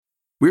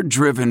We're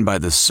driven by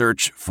the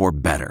search for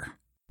better.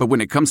 But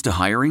when it comes to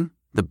hiring,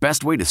 the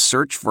best way to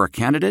search for a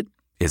candidate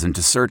isn't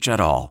to search at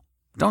all.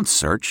 Don't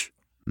search.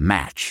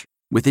 Match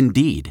with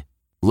Indeed.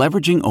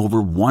 Leveraging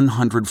over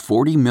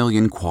 140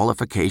 million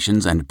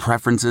qualifications and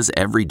preferences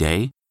every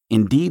day,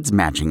 Indeed's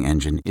matching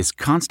engine is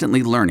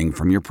constantly learning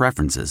from your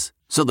preferences.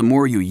 So the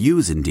more you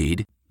use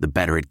Indeed, the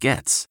better it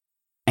gets.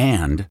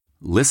 And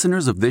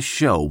listeners of this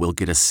show will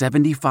get a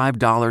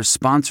 $75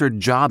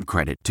 sponsored job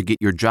credit to get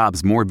your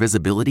jobs more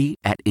visibility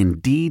at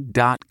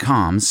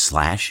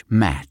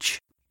Indeed.com/match.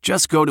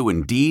 Just go to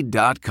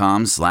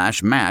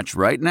Indeed.com/match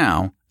right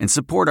now and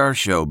support our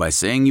show by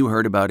saying you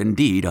heard about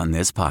Indeed on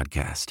this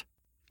podcast.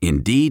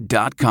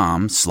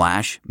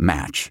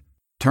 Indeed.com/match.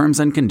 Terms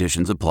and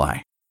conditions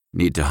apply.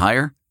 Need to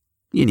hire?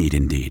 You need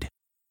Indeed.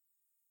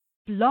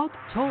 Blog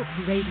Talk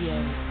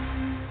Radio.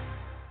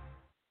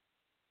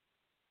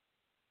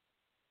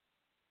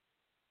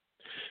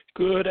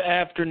 Good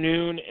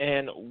afternoon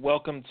and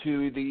welcome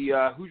to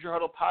the Hoosier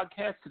Huddle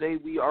podcast. Today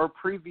we are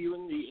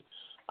previewing the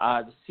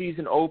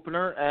season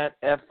opener at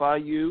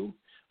FIU.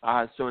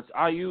 So it's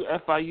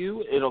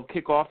IU-FIU. It'll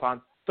kick off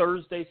on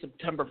Thursday,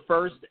 September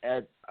 1st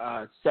at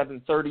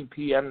 7:30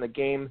 p.m. The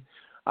game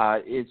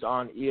is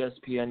on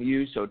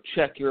ESPNU, so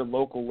check your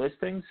local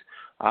listings.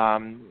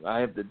 I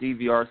have the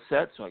DVR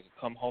set so I can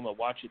come home and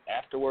watch it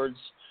afterwards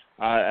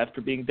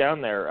after being down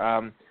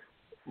there.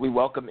 We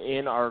welcome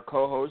in our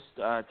co-host,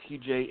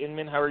 TJ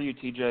Inman. How are you,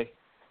 TJ?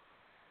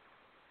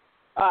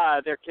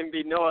 There can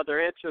be no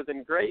other answer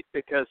than great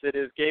because it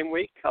is game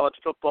week. College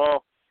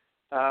football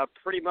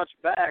pretty much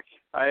back.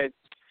 I'm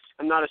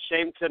not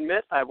ashamed to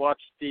admit I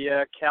watched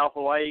the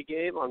Cal-Hawaii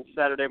game on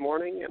Saturday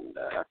morning, and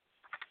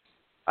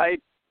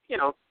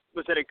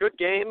was it a good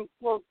game?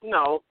 Well,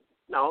 no,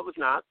 it was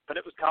not, but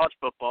it was college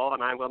football,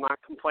 and I will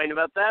not complain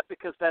about that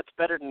because that's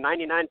better than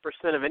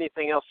 99% of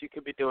anything else you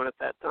could be doing at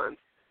that time.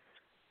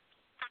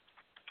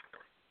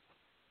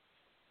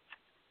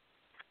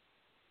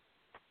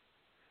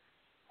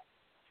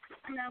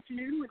 Good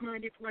afternoon with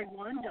 90.1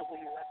 WFA.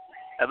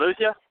 I lose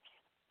you?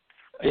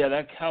 Yeah,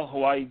 that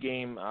Cal-Hawaii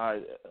game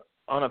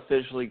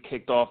unofficially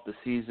kicked off the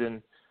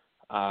season.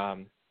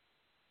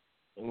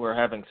 We're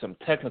having some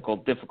technical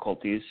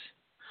difficulties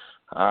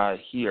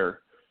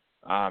here.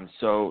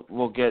 So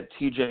we'll get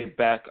TJ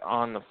back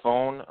on the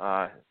phone,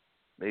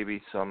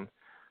 maybe some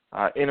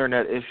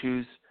internet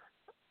issues,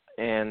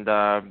 and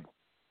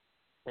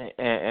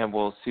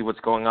we'll see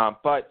what's going on.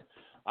 But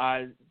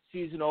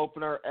season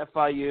opener,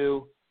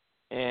 FIU,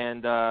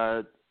 and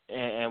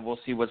we'll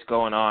see what's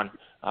going on.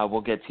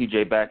 We'll get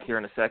TJ back here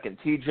in a second.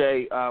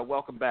 TJ,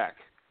 welcome back.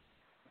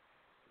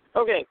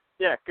 Okay.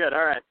 Yeah, good.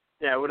 All right.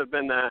 Yeah, it would have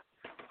been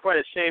quite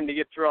a shame to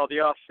get through all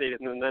the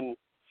off-season and then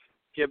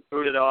get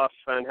booted off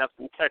and have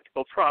some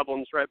technical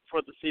problems right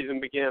before the season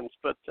begins.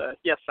 But,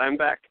 yes, I'm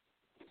back.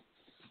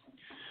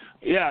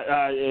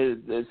 Yeah,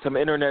 some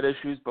internet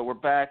issues, but we're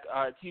back.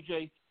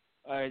 TJ,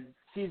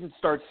 season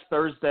starts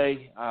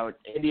Thursday.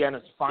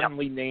 Indiana's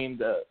finally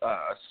named a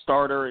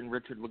starter in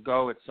Richard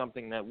Legault. It's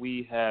something that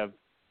we have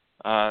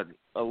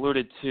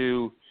alluded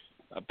to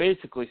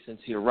basically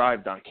since he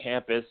arrived on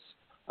campus,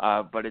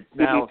 but it's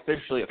now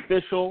officially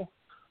official.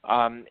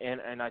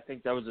 And I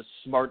think that was a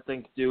smart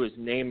thing to do, is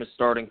name a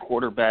starting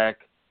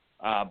quarterback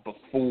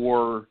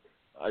before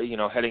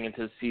heading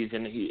into the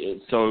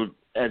season, so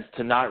as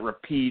to not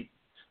repeat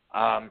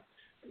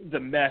the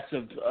mess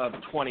of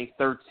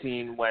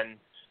 2013 when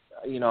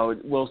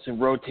Wilson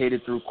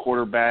rotated through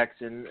quarterbacks,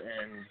 and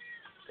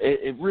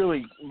it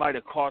really might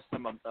have cost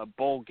them a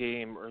bowl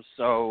game or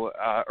so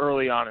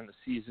early on in the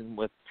season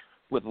with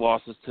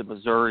losses to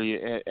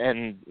Missouri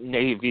and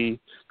Navy,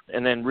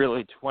 and then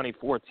really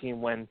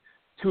 2014 when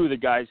two of the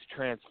guys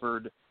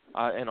transferred,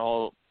 and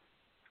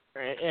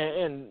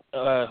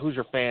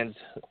Hoosier fans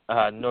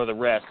know the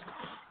rest.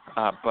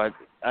 But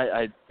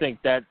I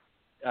think that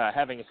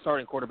having a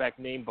starting quarterback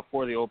named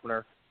before the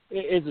opener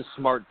is a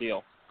smart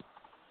deal.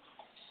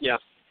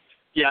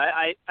 Yeah,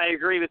 I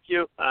agree with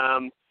you.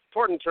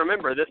 Important to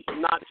remember, this is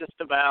not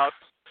just about,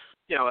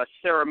 a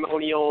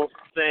ceremonial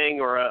thing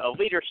or a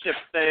leadership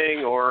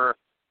thing or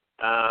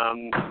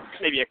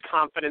maybe a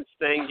confidence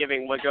thing,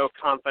 giving Legault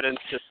confidence,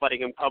 just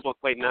letting him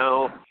publicly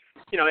know.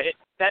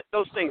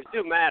 Those things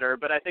do matter,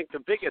 but I think the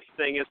biggest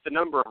thing is the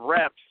number of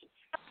reps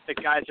that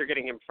guys are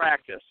getting in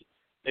practice.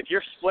 If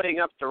you're splitting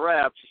up the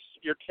reps,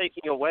 you're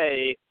taking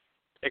away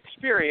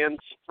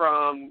experience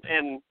from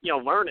and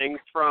learning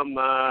from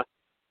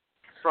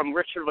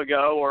Richard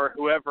Legault or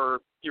whoever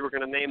you were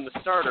going to name the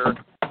starter.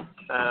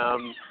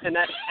 And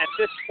that at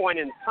this point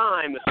in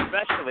time,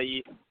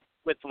 especially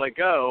with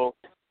Legault,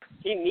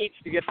 he needs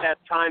to get that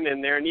time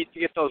in there, needs to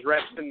get those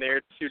reps in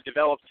there to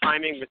develop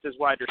timing with his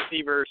wide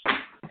receivers,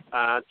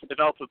 to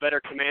develop a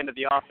better command of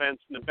the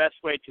offense. And the best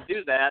way to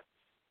do that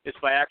is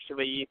by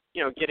actually,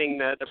 getting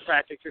the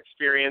practice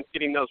experience,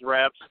 getting those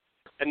reps,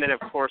 and then, of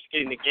course,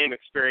 getting the game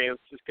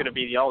experience is going to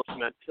be the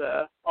ultimate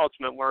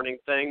learning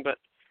thing. But,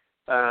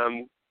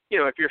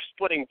 if you're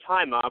splitting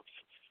time up,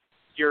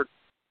 you're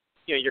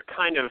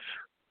kind of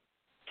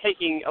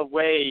taking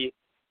away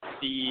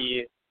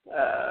the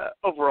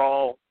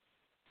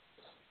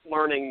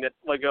learning that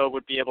Legault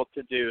would be able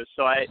to do.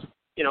 So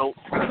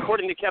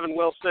according to Kevin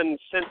Wilson,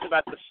 since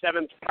about the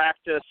 7th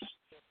practice,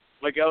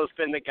 Legault's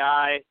been the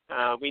guy.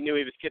 We knew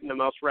he was getting the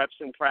most reps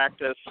in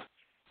practice.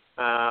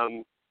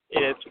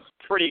 It's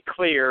pretty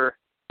clear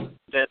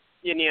that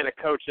Indiana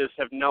coaches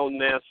have known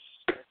this.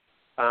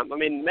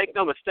 Make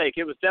no mistake,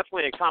 it was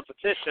definitely a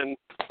competition.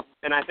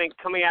 And I think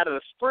coming out of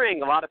the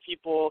spring, a lot of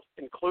people,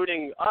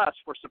 including us,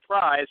 were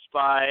surprised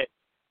by,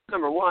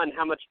 number one,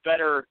 how much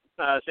better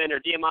Xander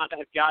Diamant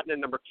had gotten, and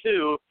number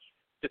two,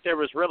 that there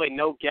was really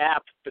no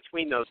gap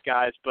between those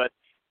guys. But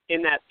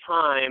in that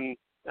time,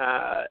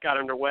 got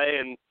underway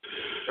and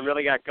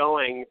really got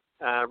going,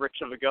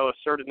 Richard Legault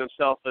asserted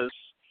himself as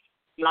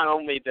not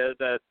only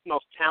the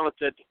most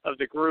talented of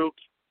the group,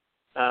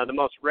 the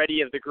most ready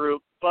of the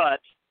group,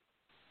 but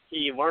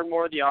he learned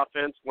more of the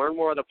offense, learned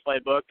more of the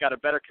playbook, got a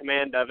better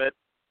command of it,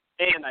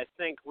 and I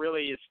think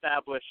really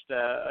established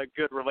a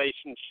good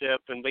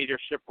relationship and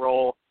leadership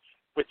role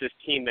with his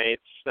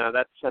teammates.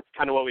 That's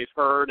kind of what we've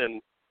heard,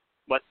 and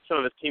what some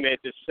of his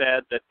teammates have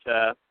said,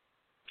 that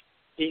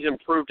he's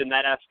improved in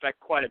that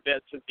aspect quite a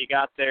bit since he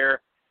got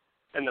there.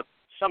 And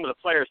some of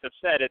the players have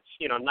said it's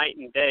night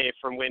and day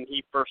from when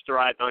he first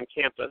arrived on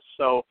campus.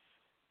 So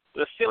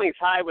the ceiling's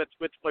high with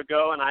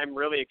Legault, and I'm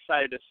really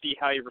excited to see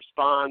how he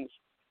responds.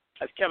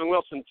 As Kevin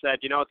Wilson said,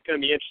 it's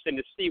going to be interesting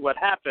to see what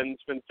happens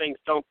when things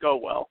don't go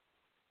well.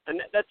 And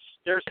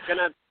there's going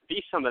to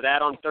be some of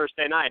that on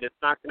Thursday night. It's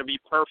not going to be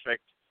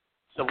perfect.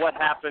 So what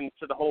happened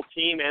to the whole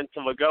team and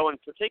to Legault in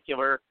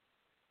particular,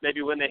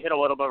 maybe when they hit a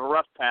little bit of a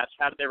rough patch,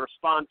 how did they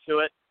respond to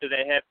it? Do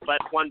they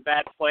let one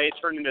bad play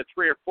turn into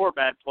 3 or 4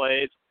 bad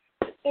plays?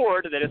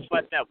 Or do they just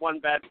let that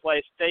one bad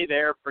play stay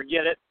there,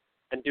 forget it,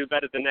 and do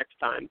better the next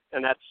time?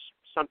 And that's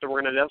something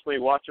we're going to definitely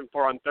watch him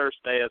for on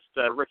Thursday as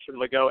the Richard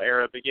Legault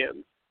era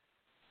begins.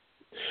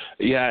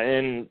 Yeah,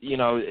 and,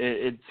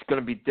 it's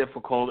going to be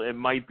difficult. It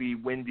might be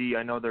windy.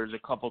 I know there's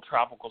a couple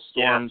tropical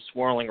storms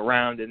swirling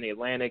around in the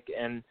Atlantic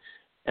and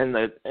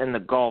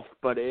the Gulf,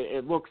 but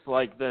it looks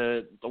like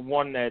the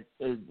one that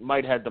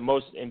might have the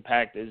most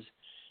impact is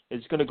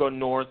going to go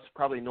north,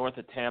 probably north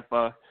of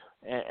Tampa,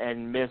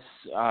 and miss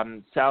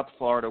South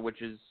Florida,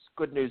 which is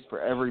good news for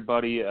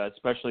everybody,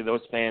 especially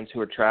those fans who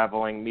are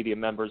traveling, media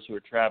members who are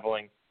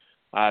traveling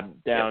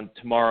down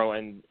tomorrow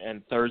and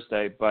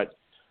Thursday. But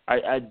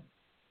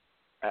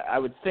I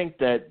would think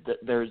that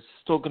there's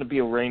still going to be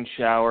a rain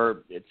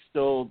shower. It's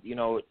still,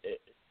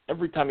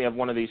 every time you have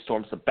one of these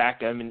storms, the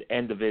back end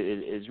of it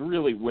is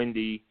really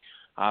windy.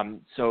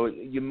 So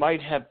you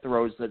might have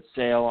throws that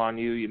sail on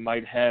you. You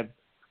might have,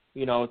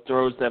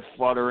 throws that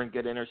flutter and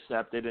get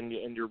intercepted. And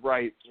you're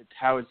right. It's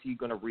how is he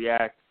going to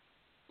react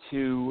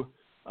to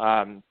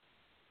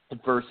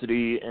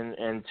adversity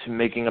and to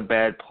making a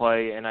bad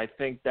play. And I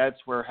think that's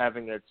where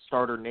having that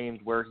starter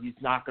named where he's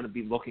not going to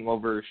be looking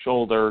over his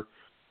shoulder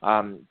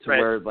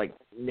where like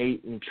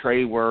Nate and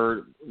Trey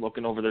were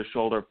looking over their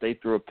shoulder if they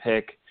threw a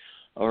pick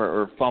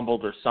or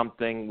fumbled or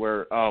something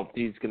where,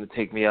 he's going to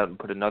take me out and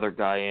put another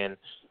guy in.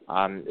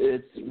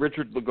 It's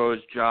Richard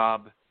Legault's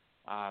job.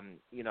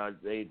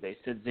 They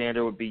said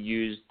Xander would be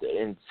used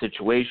in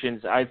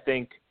situations. I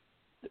think,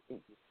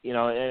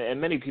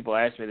 and many people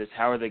ask me this,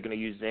 how are they going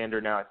to use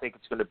Xander now? I think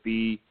it's going to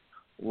be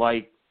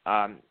like,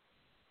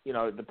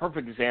 the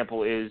perfect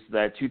example is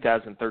that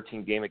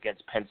 2013 game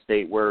against Penn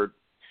State where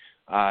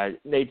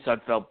Nate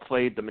Sudfeld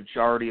played the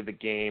majority of the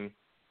game,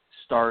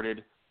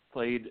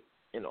 played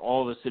in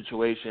all the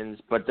situations,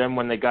 but then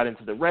when they got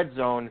into the red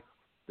zone,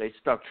 they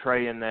stuck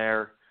Trey in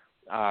there,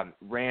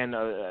 ran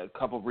a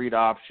couple read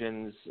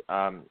options.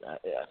 I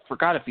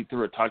forgot if he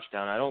threw a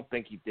touchdown. I don't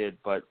think he did,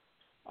 but,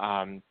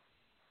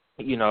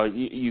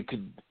 you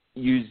could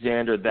use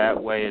Xander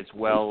that way as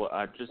well,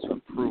 just to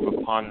improve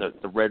upon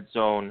the red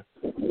zone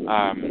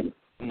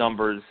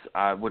numbers,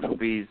 which will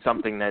be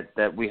something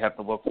that we have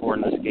to look for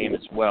in this game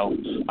as well.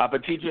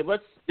 But TJ,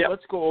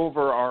 let's go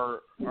over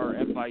our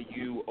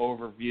FIU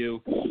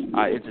overview.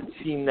 It's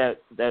a team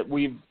that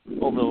we've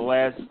over the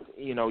last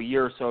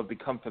year or so have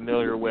become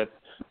familiar with.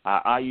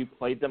 IU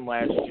played them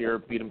last year,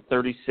 beat them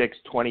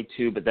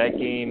 36-22, but that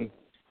game,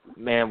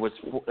 man, was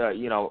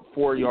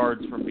 4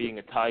 yards from being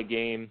a tie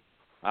game.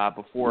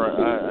 Before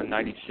a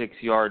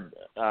 96-yard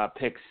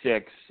pick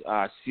six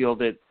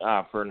sealed it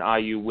for an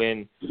IU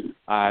win.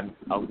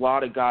 A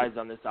lot of guys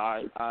on this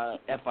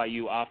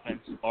FIU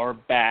offense are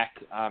back,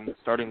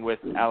 starting with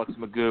Alex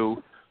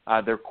Magoo,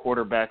 their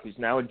quarterback, who's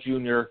now a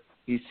junior.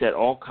 He set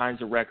all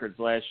kinds of records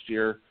last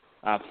year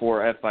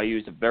for FIU.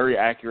 He's a very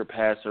accurate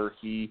passer.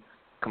 He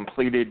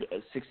completed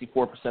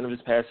 64% of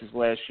his passes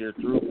last year,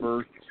 threw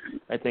for,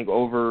 I think,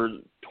 over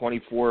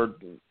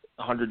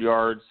 2,400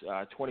 yards,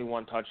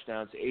 21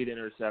 touchdowns, 8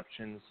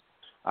 interceptions.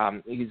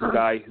 He's a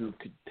guy who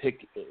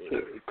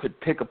could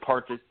pick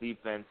apart this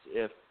defense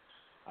if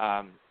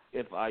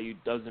IU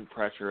doesn't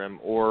pressure him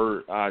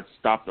or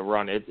stop the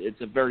run. It's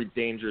a very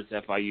dangerous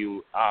FIU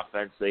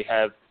offense. They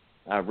have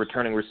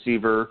returning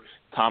receiver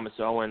Thomas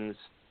Owens,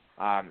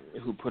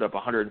 who put up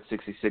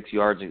 166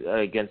 yards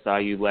against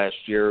IU last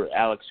year.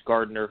 Alex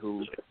Gardner,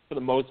 who for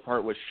the most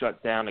part was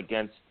shut down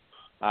against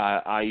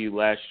IU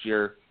last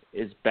year,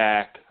 is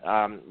back,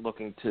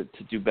 looking to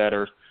do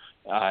better.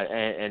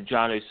 And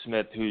Jonnu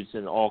Smith, who's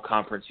an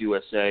all-conference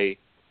USA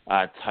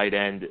tight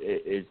end,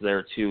 is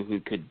there too, who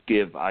could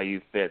give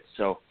IU fits.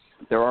 So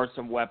there are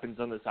some weapons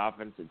on this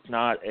offense.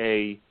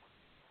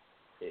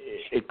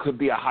 It could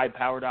be a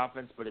high-powered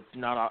offense, but it's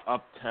not an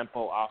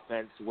up-tempo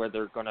offense where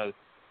they're going to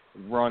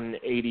run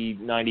 80,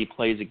 90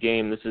 plays a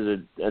game. This is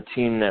a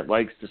team that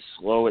likes to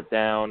slow it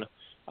down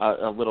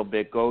a little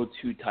bit, go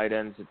 2 tight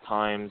ends at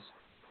times,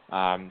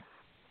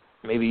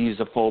 maybe use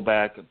a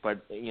fullback.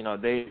 But,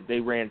 they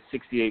ran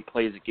 68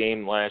 plays a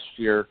game last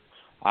year,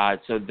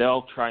 so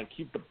they'll try and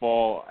keep the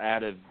ball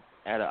out of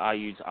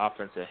IU's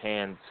offensive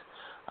hands.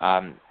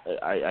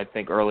 I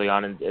think early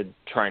on and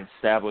try and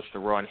establish the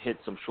run, hit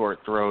some short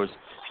throws,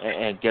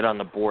 and get on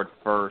the board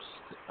first,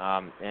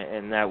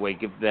 and that way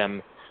give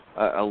them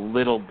a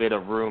little bit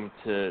of room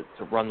to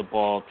run the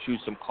ball, chew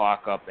some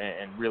clock up,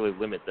 and really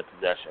limit the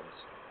possessions.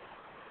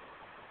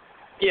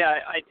 Yeah,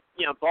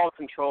 ball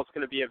control is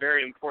going to be a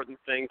very important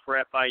thing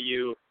for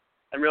FIU,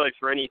 and really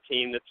for any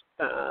team that's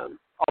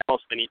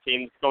almost any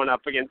team going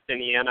up against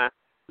Indiana.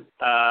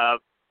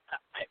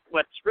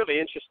 What's really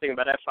interesting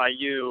about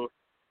FIU,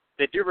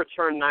 they do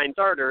return 9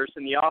 starters,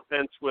 and the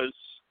offense was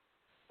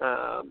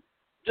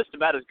just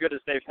about as good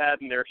as they've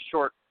had in their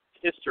short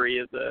history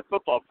as a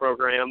football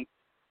program.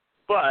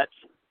 But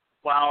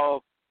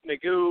while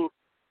Magoo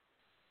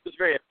was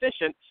very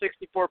efficient,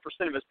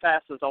 64% of his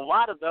passes, a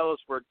lot of those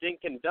were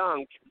dink and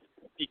dunk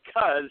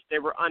because they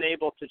were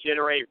unable to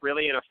generate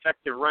really an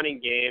effective running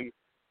game.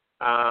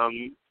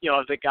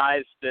 The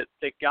guys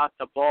that got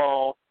the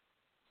ball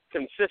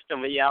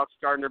consistently, Alex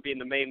Gardner being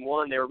the main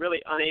one, they were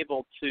really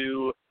unable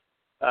to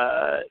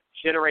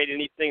generate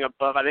anything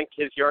above, I think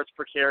his yards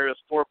per carry was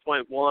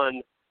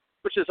 4.1,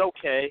 which is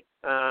okay.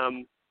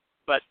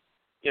 But,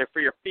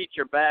 for your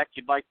feature back,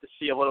 you'd like to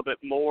see a little bit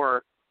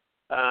more.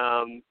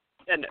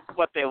 And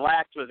what they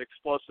lacked was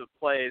explosive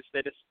plays.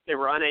 They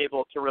were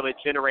unable to really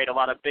generate a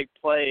lot of big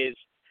plays.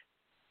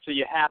 So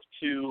you have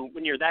to,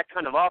 when you're that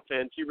kind of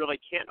offense, you really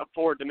can't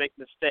afford to make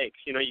mistakes.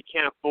 You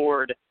can't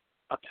afford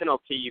a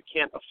penalty. You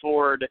can't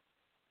afford,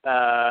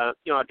 a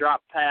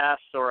drop pass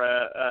or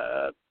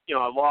a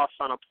loss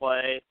on a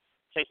play,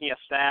 taking a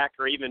sack,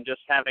 or even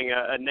just having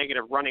a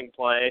negative running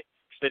play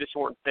because they just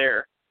weren't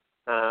there.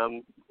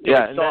 And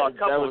that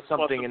was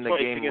something in the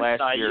game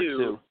last year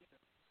too.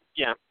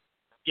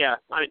 Yeah.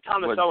 I mean,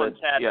 Thomas Owens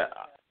had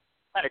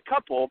a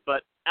couple,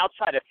 but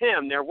outside of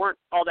him, there weren't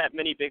all that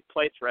many big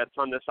play threats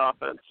on this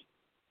offense.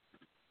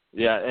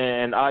 Yeah,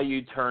 and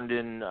IU turned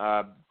in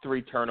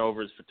 3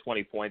 turnovers for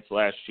 20 points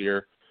last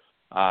year.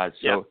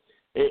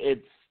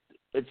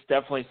 It's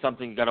definitely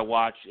something you got to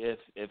watch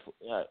if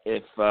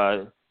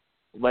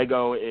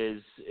Lego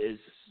is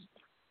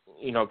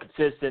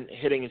consistent,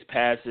 hitting his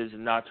passes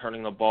and not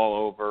turning the ball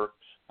over.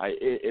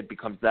 It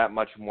becomes that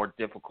much more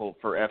difficult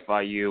for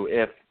FIU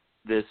if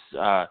this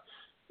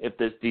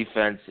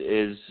defense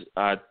is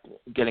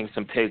getting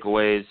some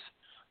takeaways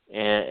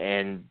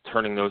and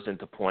turning those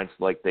into points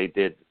like they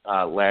did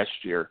last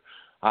year.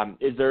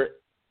 Is there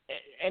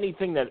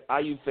anything that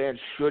IU fans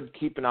should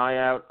keep an eye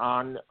out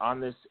on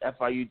this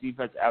FIU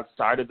defense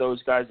outside of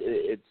those guys?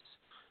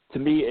 To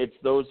me, it's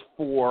those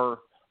 4,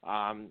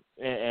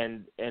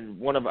 and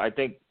one of, I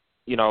think,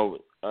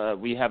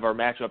 we have our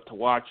matchup to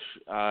watch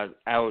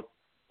out.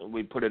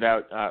 We put it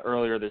out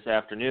earlier this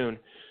afternoon.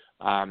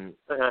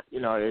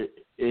 It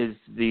is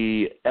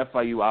the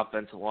FIU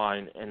offensive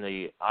line and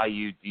the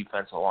IU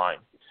defensive line.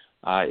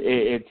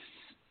 It's,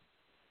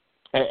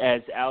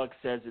 as Alex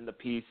says in the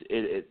piece,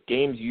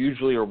 games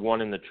usually are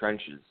won in the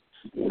trenches.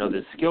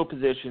 The skill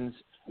positions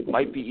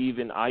might be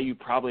even. IU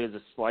probably has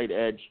a slight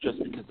edge just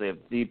because they're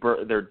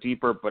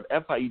deeper, but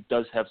FIU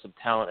does have some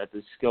talent at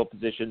the skill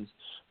positions.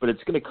 But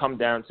it's going to come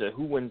down to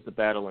who wins the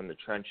battle in the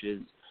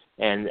trenches.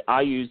 And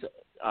IU's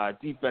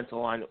defensive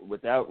line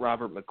without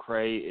Robert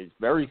McCray is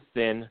very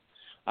thin.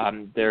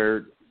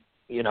 There's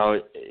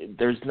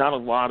not a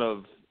lot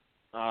of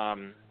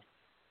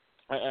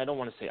I don't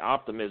want to say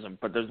optimism,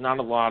 but there's not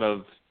a lot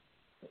of,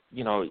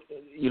 you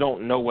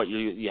don't know what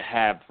you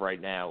have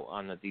right now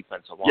on the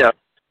defensive line.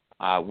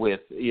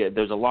 Yeah.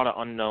 There's a lot of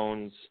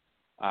unknowns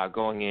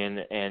going in,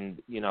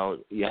 and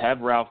you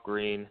have Ralph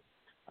Green,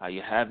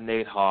 you have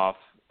Nate Hoff,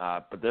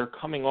 but they're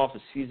coming off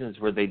of seasons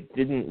where they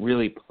didn't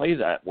really play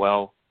that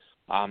well,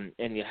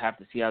 and you have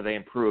to see how they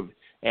improve.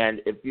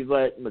 And if you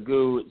let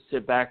Magoo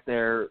sit back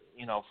there,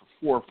 for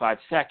 4 or 5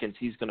 seconds,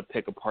 he's going to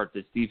pick apart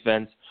this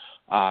defense.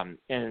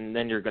 And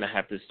then you're going to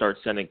have to start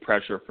sending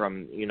pressure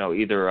from,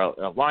 either a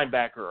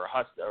linebacker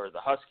or the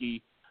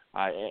Husky,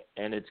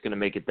 and it's going to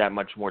make it that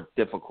much more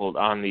difficult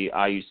on the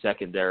IU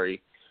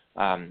secondary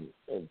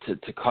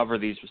to cover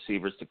these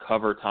receivers, to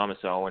cover Thomas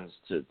Owens,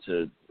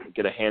 to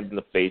get a hand in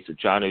the face of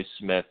Jonnu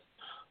Smith,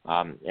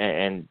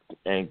 and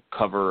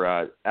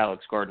cover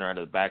Alex Gardner out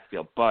of the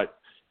backfield. But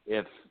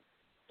if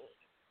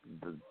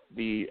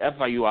the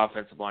FIU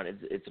offensive line,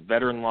 it's a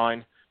veteran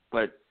line,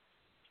 but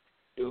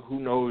who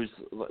knows?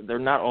 They're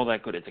not all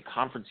that good. It's a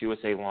Conference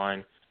USA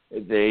line.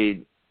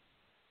 They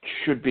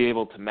should be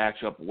able to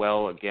match up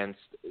well against,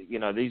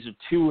 these are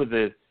two of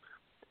the,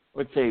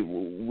 let's say,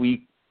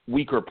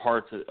 weaker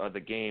parts of the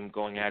game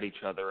going at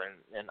each other,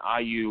 and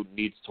IU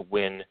needs to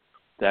win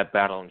that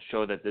battle and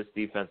show that this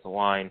defensive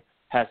line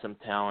has some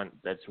talent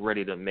that's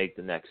ready to make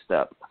the next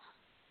step.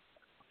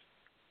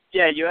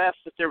 Yeah, you asked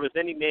if there was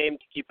any name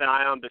to keep an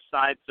eye on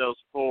besides those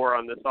four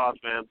on this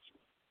offense.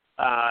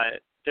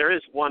 There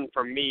is one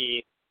for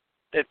me.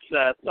 It's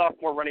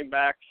sophomore running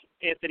back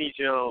Anthony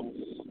Jones.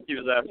 He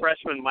was a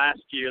freshman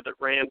last year that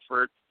ran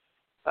for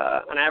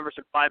an average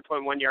of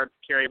 5.1 yards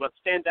per carry. What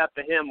stands out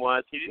to him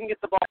was he didn't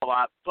get the ball a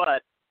lot,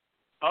 but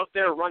of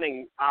their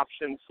running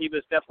options, he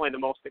was definitely the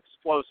most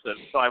explosive.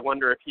 So I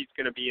wonder if he's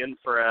going to be in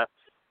for a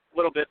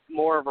little bit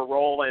more of a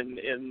role in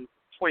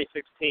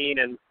 2016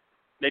 and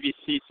maybe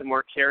see some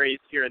more carries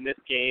here in this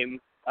game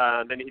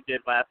than he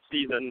did last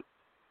season.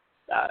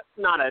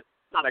 Not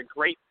a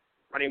great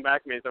running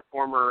back. I mean, he's a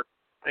former,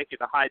 I think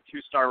he's a high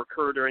 2-star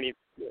recruiter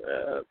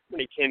when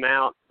he came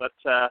out, but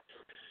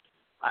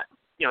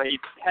he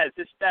has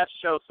his stats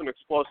show some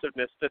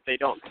explosiveness that they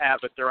don't have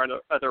with their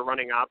other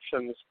running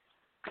options,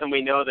 and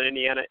we know that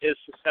Indiana is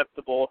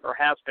susceptible, or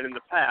has been in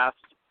the past,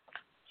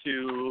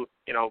 to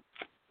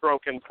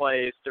broken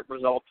plays that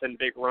result in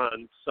big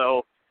runs.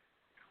 So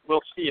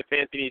we'll see if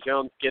Anthony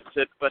Jones gets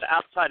it, but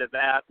outside of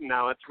that,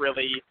 now it's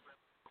really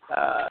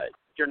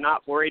you're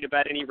not worried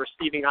about any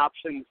receiving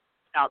options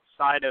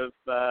outside of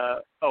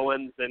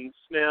Owens and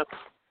Smith,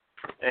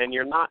 and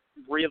you're not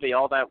really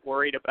all that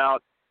worried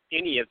about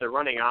any of the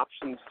running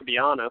options, to be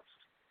honest,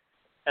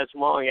 as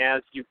long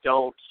as you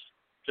don't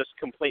just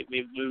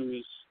completely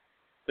lose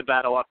the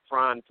battle up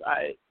front.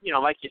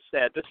 Like you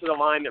said, this is a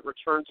line that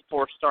returns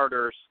 4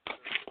 starters.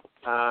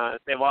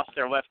 They lost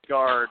their left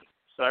guard,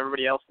 so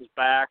everybody else is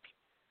back.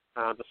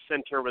 The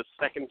center was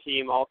second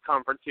team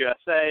All-Conference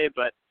USA,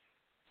 but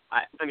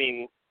I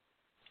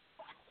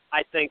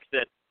think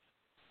that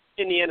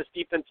Indiana's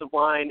defensive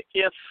line,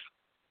 if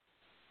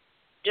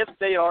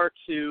they are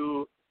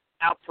to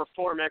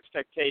outperform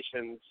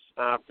expectations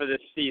for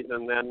this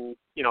season, then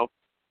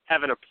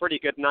having a pretty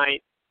good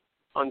night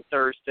on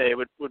Thursday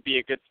would be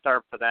a good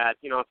start for that.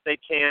 If they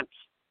can't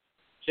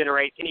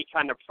generate any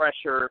kind of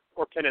pressure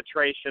or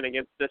penetration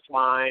against this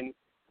line,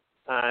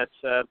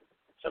 it's a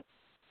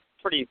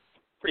pretty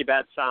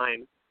bad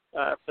sign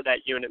for that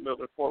unit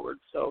moving forward.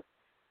 So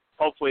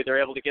hopefully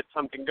they're able to get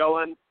something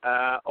going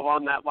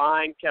along that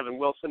line. Kevin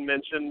Wilson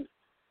mentioned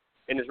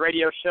in his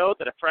radio show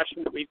that a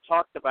freshman that we've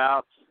talked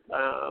about,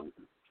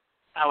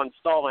 Alan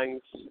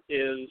Stallings,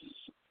 is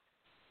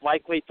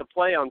likely to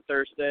play on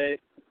Thursday.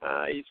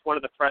 He's one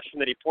of the freshmen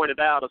that he pointed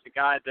out as a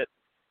guy that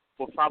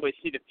will probably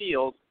see the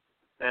field,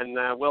 and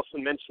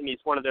Wilson mentioned he's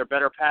one of their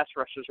better pass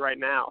rushers right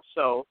now.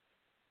 So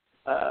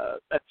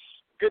that's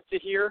good to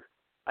hear,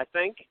 I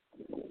think.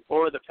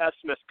 Or the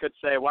pessimist could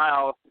say,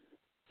 wow,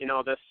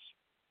 this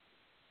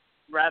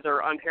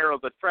rather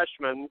unheralded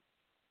freshman,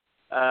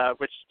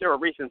 which there are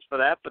reasons for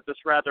that, but this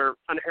rather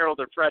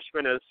unheralded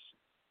freshman is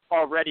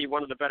already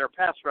one of the better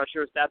pass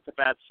rushers. That's a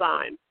bad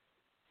sign.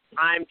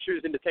 I'm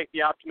choosing to take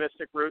the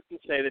optimistic route and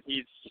say that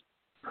he's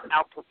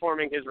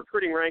outperforming his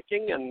recruiting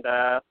ranking, and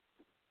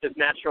his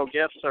natural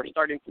gifts are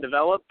starting to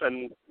develop,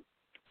 and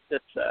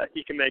that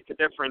he can make a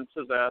difference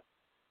as a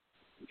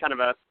kind of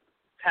a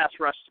pass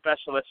rush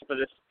specialist for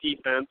this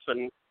defense,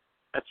 and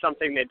that's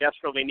something they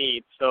desperately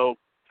need. So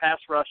pass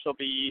rush will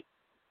be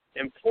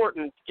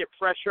important to get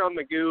pressure on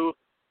Magoo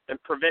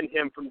and prevent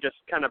him from just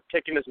kind of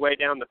picking his way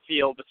down the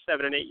field with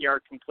 7- and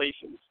 8-yard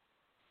completions.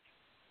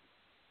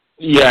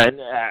 Yeah,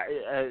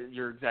 and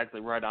you're exactly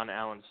right on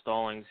Alan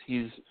Stallings.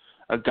 He's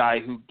a guy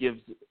who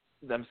gives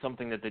them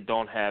something that they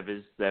don't have,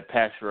 is that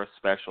pass rush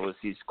specialist.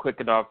 He's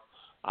quick enough.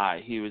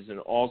 He was an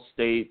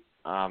all-state,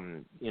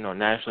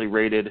 nationally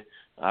rated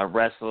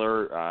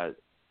wrestler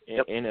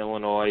in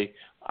Illinois,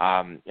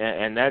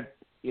 and that,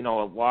 a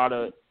lot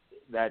of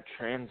that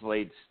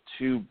translates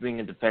to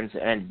being a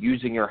defensive end,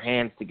 using your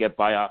hands to get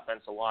by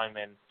offensive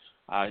linemen,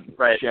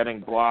 shedding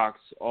blocks,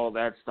 all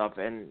that stuff.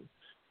 And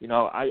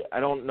I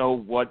don't know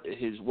what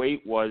his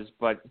weight was,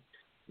 but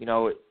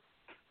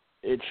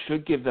it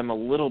should give them a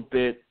little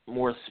bit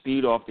more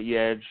speed off the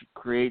edge,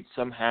 create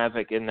some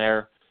havoc in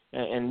there,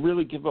 and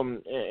really give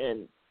them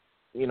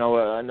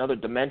another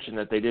dimension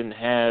that they didn't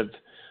have.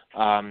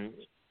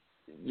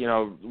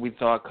 We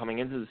thought coming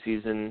into the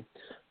season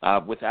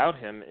without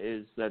him,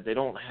 is that they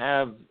don't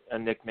have a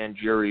Nick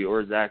Mangieri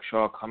or Zach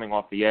Shaw coming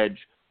off the edge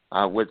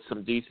with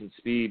some decent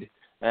speed.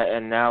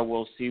 And now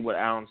we'll see what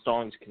Alan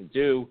Stallings can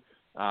do.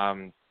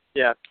 It'll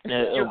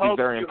be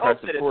very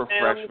impressive for a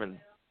freshman.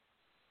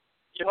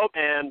 You hope,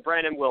 and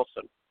Brandon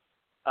Wilson.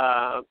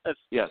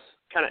 Yes.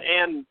 Kind of,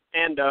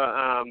 and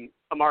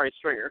Amari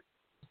Stringer.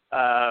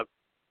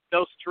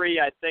 Those three,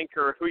 I think,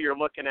 are who you're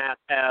looking at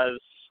as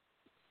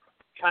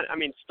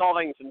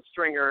Stallings and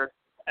Stringer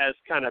as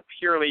kind of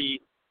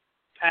purely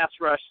pass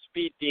rush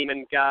speed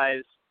demon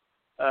guys.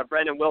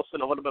 Brandon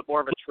Wilson, a little bit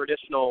more of a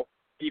traditional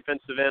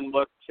defensive end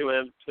look to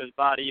his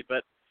body,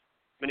 but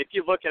if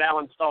you look at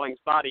Alan Stallings'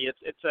 body,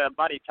 it's a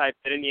body type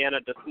that Indiana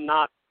does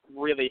not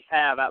really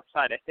have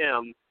outside of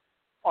him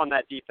on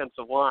that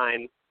defensive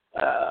line.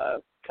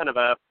 Kind of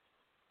a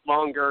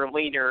longer,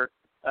 leaner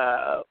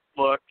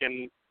look,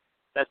 and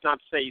that's not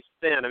to say he's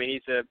thin. I mean,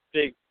 he's a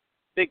big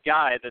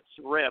guy that's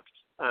ripped,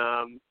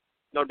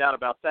 no doubt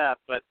about that,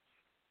 but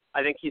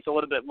I think he's a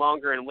little bit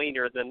longer and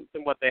leaner than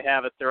what they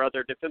have at their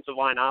other defensive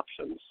line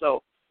options.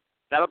 So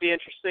that'll be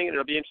interesting, and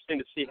it'll be interesting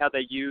to see how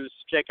they use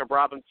Jacob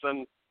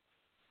Robinson,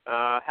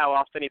 how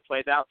often he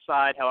plays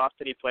outside, how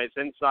often he plays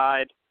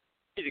inside.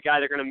 He's a guy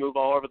they're going to move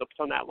all over the place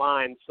on that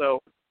line.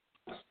 So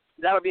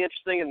that'll be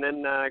interesting. And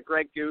then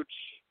Greg Gooch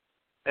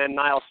and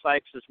Niall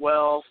Sykes as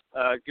well.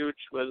 Gooch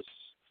was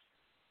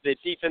the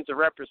defensive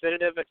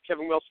representative at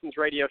Kevin Wilson's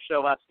radio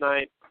show last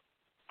night.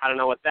 I don't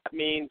know what that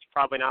means.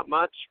 Probably not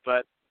much,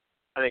 but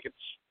I think it's.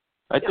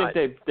 I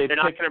think they're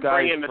not going to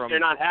bring him if they're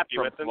not happy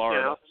with him.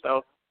 Florida. You know,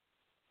 so.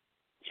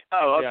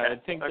 Oh, okay. Yeah, I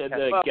think that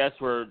the guests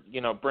were,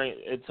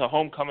 it's a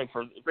homecoming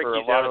for a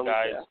lot of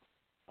guys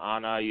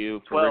on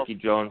IU, for Ricky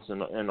Jones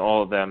and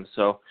all of them.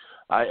 So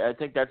I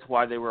think that's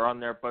why they were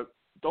on there. But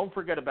don't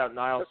forget about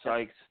Niall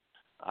Sykes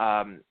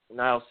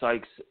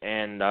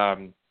and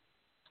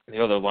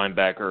the other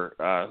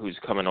linebacker who's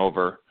coming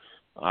over.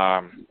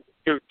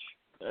 Gooch.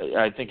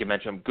 I think you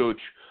mentioned him, Gooch,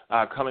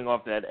 coming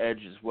off that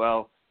edge as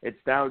well. It's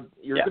now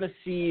you're going to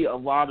see a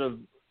lot of,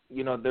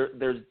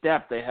 there's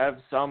depth. They have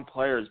some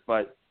players,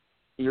 but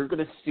you're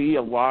going to see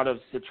a lot of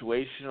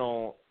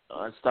situational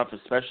stuff,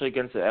 especially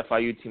against the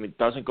FIU team. It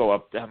doesn't go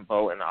up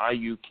tempo, and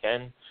IU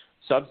can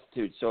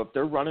substitute. So if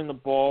they're running the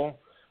ball,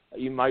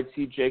 you might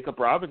see Jacob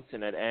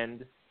Robinson at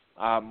end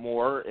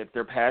more. If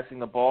they're passing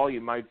the ball,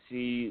 you might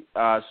see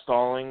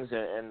Stallings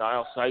and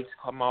Niall Sykes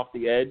come off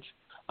the edge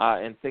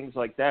and things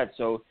like that.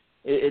 So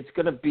it's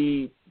going to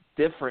be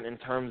different in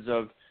terms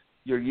of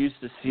you're used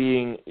to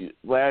seeing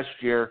last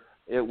year.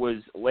 It was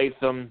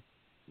Latham,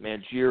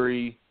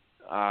 Mangieri,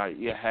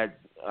 you had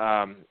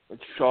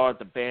Shaw at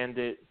the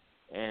Bandit,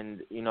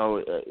 and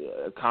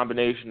a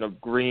combination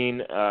of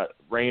Green,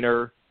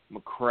 Rayner,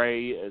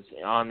 McCray is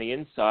on the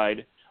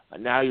inside.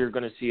 Now you're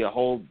going to see a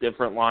whole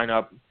different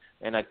lineup,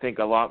 and I think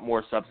a lot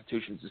more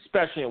substitutions,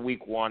 especially in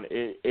week one.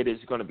 It is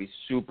going to be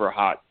super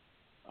hot,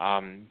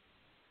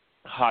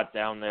 hot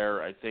down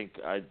there. I think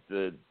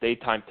the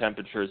daytime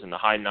temperatures in the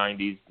high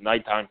 90s.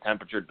 Nighttime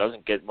temperature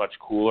doesn't get much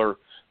cooler.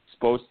 It's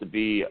supposed to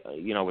be,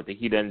 with the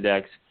heat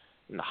index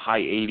in the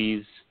high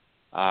 80s.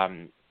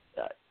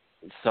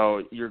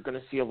 So you're going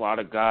to see a lot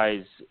of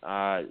guys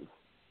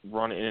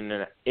run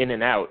in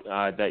and out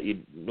that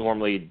you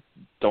normally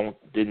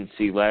didn't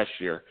see last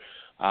year.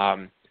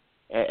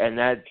 And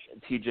that,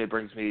 TJ,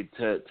 brings me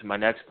to my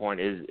next point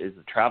is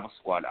the travel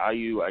squad.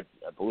 IU, I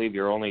believe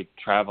you're only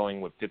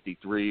traveling with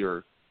 53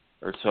 or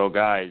so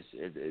guys.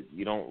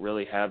 You don't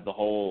really have the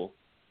whole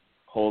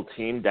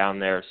team down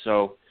there.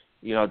 So,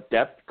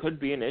 depth could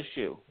be an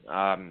issue.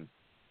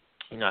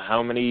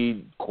 How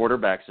many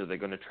quarterbacks are they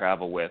going to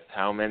travel with?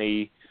 How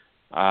many,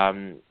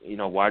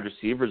 wide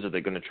receivers are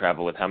they going to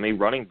travel with? How many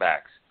running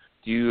backs?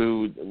 Do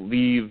you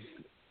leave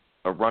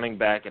a running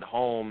back at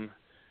home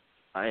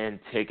and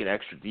take an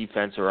extra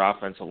defense or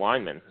offensive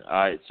lineman?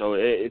 So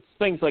it's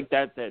things like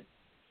that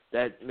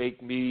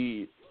make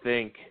me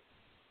think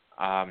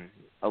a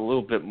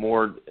little bit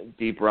more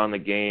deeper on the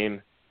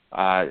game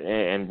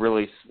and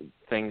really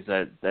things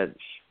that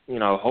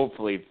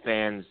hopefully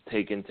fans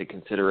take into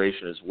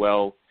consideration as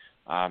well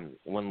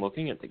when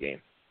looking at the game.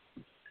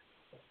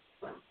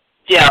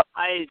 Yeah,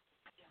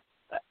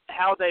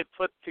 how they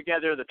put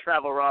together the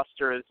travel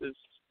roster is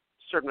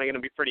certainly going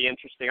to be pretty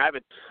interesting.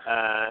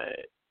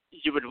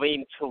 You would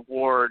lean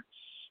towards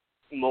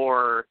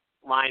more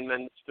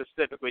linemen,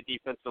 specifically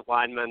defensive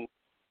linemen,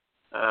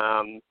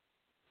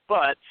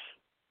 but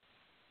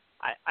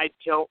I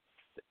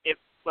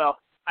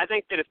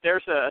think that if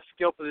there's a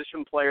skill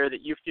position player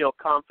that you feel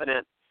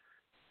confident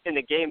in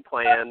the game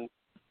plan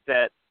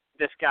that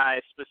this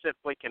guy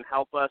specifically can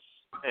help us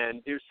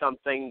and do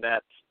something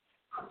that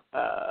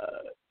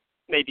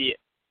maybe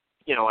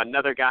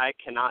another guy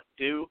cannot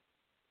do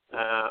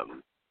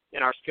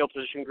in our skill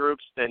position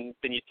groups, then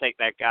you take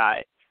that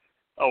guy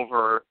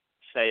over,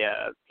 say,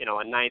 a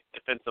ninth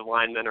defensive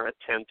lineman or a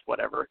 10th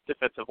whatever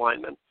defensive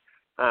lineman.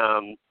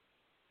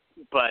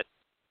 But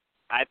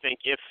I think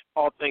if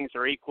all things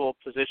are equal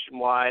position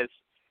wise,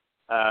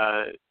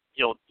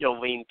 you'll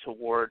lean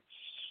towards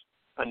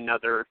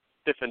another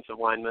defensive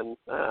lineman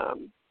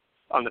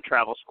on the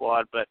travel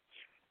squad. But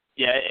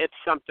yeah, it's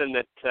something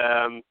that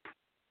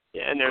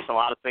and there's a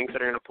lot of things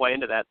that are going to play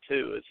into that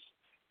too. Is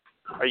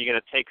are you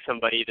going to take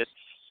somebody that's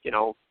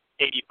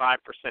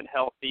 85%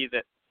 healthy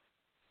that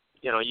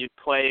you'd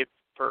play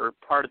for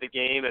part of the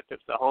game if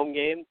it's a home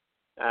game?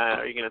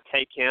 Are you going to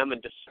take him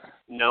and just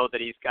know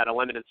that he's got a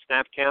limited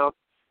snap count?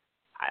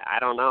 I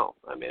don't know.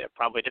 I mean, it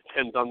probably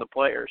depends on the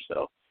player.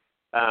 So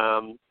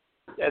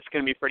that's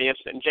going to be pretty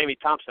interesting. Jamie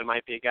Thompson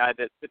might be a guy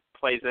that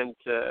plays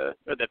into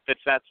or that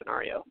fits that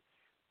scenario.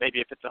 Maybe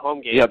if it's a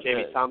home game,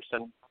 Jamie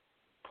Thompson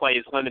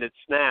plays limited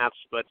snaps,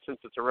 but since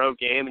it's a road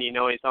game and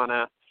he's on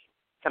a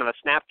kind of a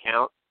snap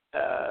count,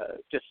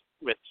 just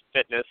with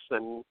fitness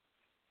and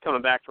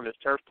coming back from his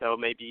turf toe,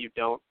 maybe you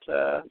don't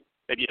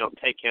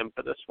take him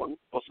for this one.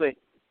 We'll see.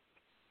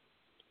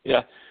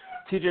 Yeah.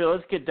 TJ,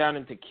 let's get down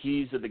into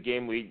keys of the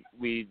game.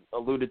 We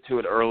alluded to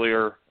it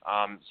earlier.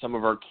 Some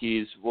of our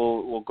keys,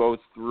 we'll go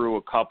through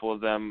a couple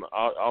of them.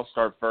 I'll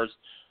start first.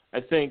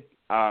 I think,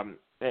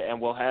 and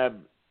we'll have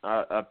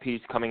a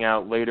piece coming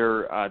out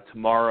later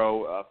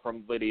tomorrow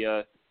from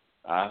Lydia,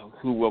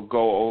 who will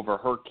go over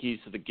her keys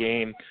to the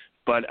game.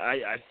 But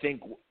I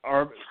think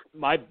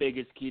my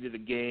biggest key to the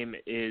game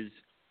is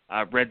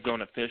red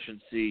zone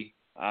efficiency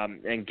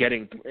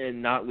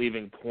and not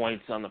leaving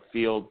points on the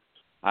field.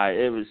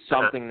 It was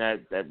something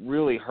that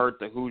really hurt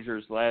the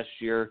Hoosiers last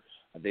year.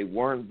 They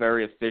weren't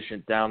very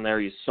efficient down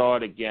there. You saw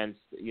it against,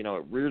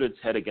 it reared its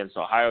head against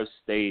Ohio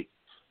State,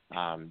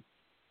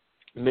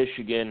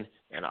 Michigan,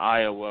 and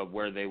Iowa,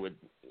 where they would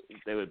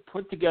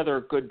put together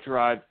a good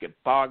drive, get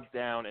bogged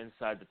down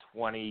inside the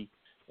 20,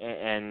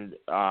 and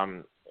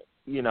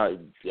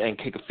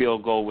kick a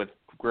field goal with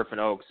Griffin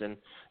Oaks. And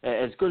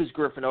as good as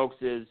Griffin Oaks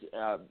is,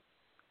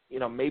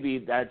 maybe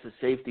that's a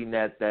safety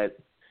net that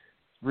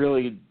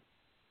really,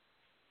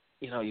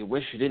 you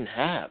wish you didn't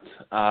have.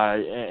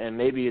 And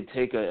maybe you'd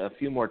take a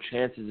few more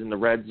chances in the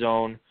red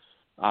zone.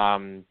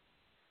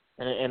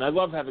 And I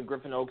love having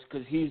Griffin Oaks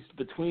because he's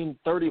between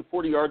 30 and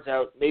 40 yards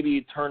out. Maybe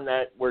you turn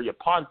that where you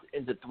punt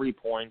into 3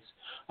 points.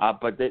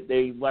 But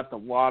they left a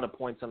lot of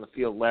points on the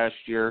field last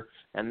year.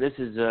 And this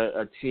is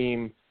a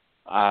team,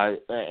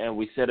 and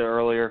we said it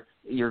earlier,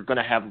 you're going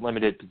to have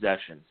limited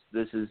possessions.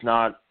 This is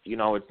not,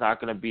 it's not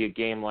going to be a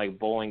game like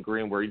Bowling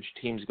Green where each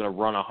team's going to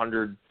run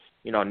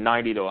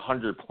 90 to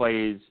 100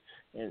 plays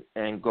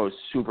and go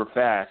super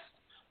fast.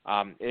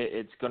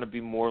 It's going to be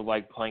more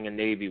like playing a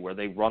Navy where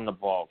they run the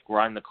ball,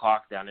 grind the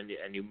clock down,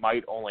 and you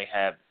might only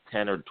have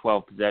 10 or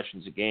 12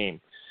 possessions a game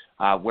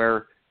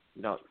where,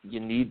 you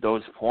need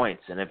those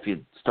points. And if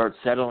you start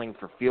settling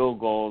for field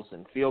goals,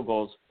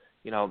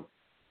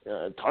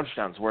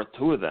 touchdowns worth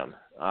 2 of them.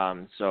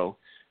 So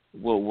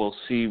we'll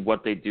see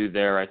what they do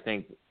there. I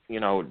think,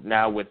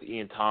 now with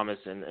Ian Thomas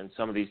and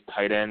some of these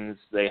tight ends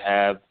they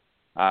have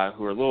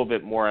who are a little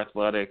bit more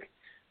athletic,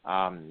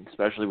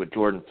 especially with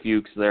Jordan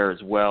Fuchs there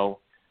as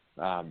well,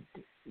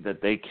 that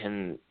they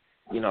can,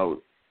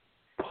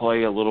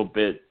 play a little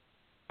bit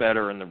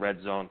better in the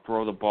red zone,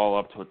 throw the ball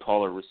up to a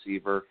taller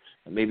receiver,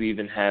 and maybe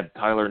even have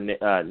Tyler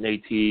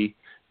Natee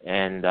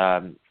and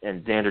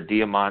Xander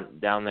Diamont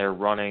down there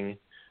running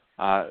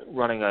a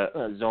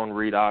zone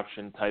read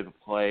option type of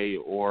play,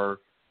 or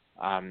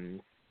having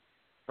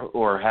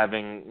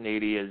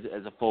Natee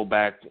as a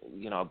fullback,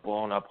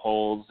 blowing up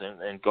holes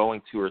and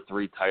going 2 or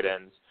 3 tight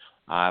ends.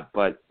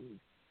 But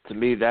to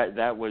me,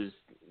 that was,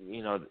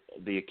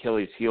 the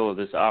Achilles heel of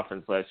this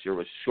offense last year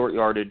was short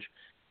yardage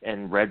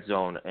and red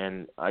zone.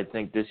 And I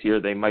think this year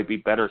they might be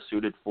better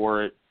suited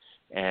for it.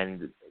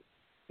 And,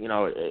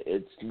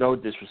 it's no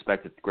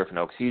disrespect to Griffin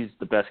Oaks. He's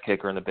the best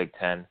kicker in the Big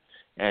Ten.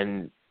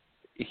 And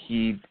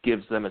he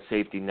gives them a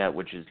safety net,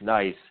 which is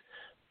nice.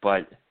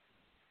 But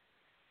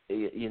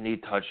you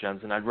need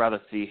touchdowns, and I'd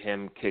rather see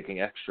him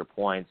kicking extra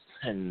points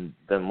than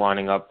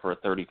lining up for a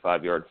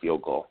 35-yard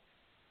field goal.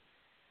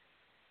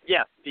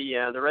 Yeah,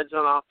 the red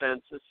zone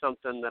offense is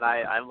something that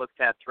I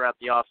looked at throughout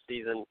the off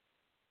season.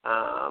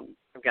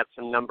 I've got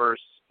some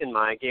numbers in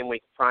my game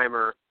week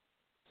primer.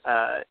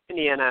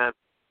 Indiana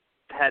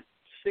had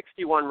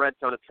 61 red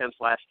zone attempts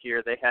last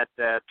year. They had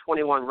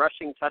 21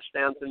 rushing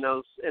touchdowns in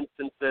those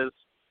instances,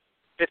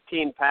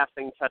 15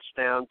 passing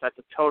touchdowns. That's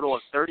a total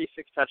of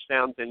 36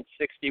 touchdowns and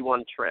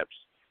 61 trips.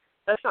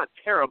 That's not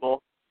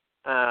terrible.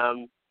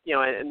 And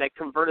they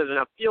converted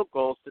enough field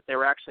goals that they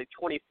were actually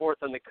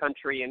 24th in the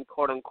country in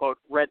quote-unquote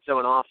red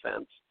zone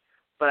offense.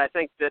 But I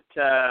think that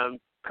the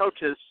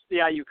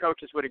IU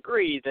coaches would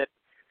agree that,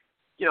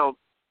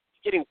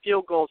 getting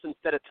field goals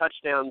instead of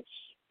touchdowns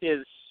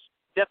is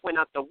definitely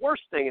not the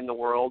worst thing in the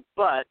world,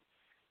 but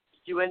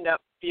you end up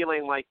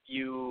feeling like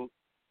you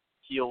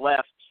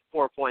left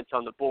 4 points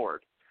on the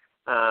board.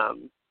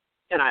 And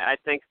I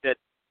think that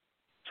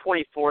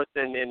 24th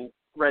in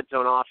red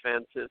zone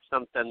offense is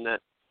something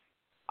that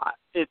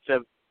it's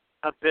a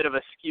bit of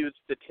a skewed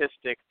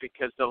statistic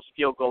because those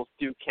field goals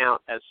do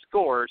count as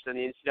scores in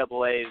the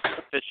NCAA's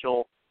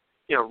official,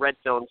 red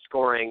zone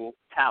scoring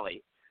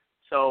tally.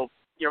 So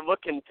you're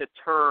looking to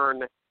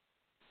turn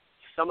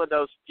some of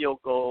those field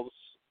goals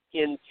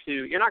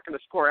into – you're not going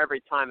to score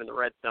every time in the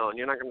red zone.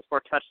 You're not going to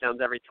score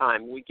touchdowns every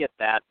time. We get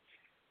that.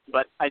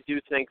 But I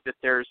do think that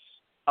there's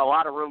a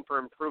lot of room for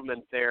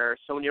improvement there.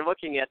 So when you're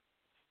looking at,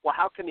 well,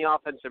 how can the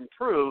offense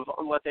improve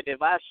on what they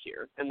did last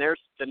year? And there's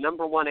the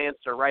number one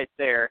answer right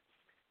there.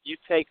 You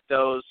take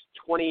those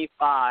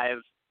 25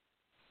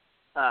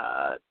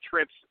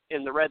 trips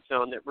in the red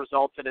zone that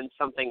resulted in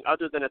something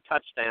other than a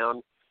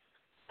touchdown,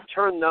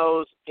 turn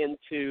those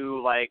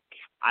into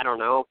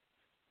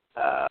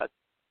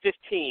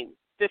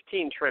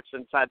 15 trips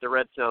inside the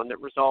red zone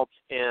that results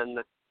in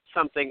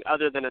something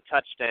other than a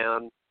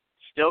touchdown,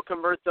 still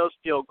convert those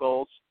field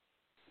goals,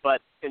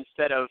 but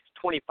instead of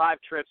 25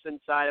 trips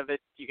inside of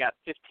it, you got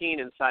 15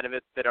 inside of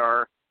it that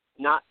are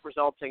not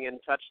resulting in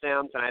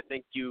touchdowns, and I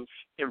think you've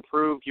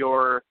improved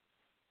your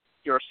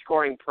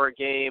scoring per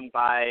game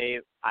by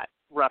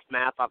rough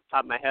math off the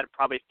top of my head,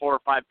 probably 4 or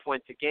 5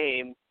 points a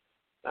game,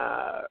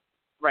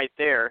 right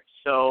there.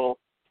 So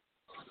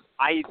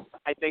I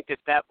think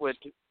that would.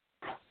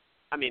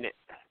 I mean,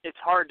 it's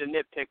hard to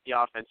nitpick the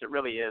offense. It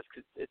really is,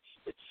 because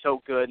it's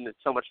so good and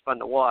it's so much fun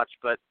to watch.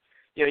 But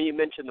you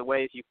mentioned the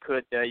ways you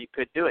could do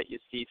it. You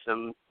see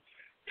some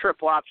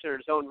triple option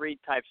or zone read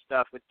type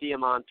stuff with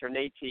Diamont or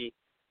Nate.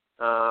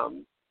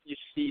 You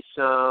see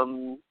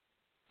some.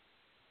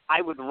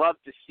 I would love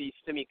to see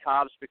Simi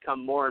Cobbs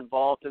become more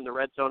involved in the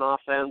red zone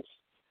offense.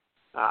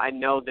 I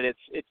know that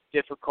it's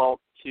difficult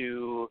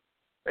to.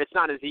 It's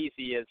not as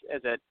easy as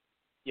it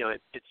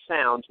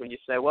sounds when you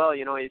say, well,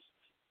 he's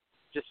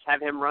just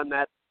have him run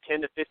that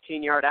 10 to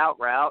 15 yard out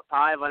route.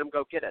 Let him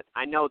go get it.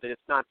 I know that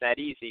it's not that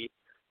easy,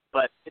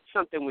 but it's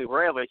something we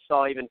rarely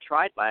saw even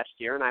tried last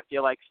year, and I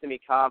feel like Simi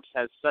Cobbs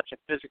has such a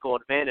physical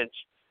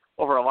advantage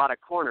over a lot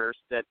of corners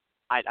that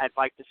I'd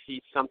like to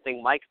see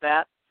something like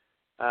that,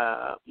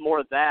 more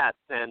of that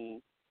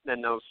than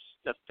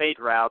the fade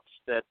routes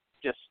that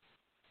just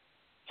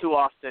too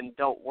often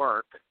don't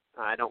work.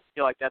 I don't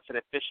feel like that's an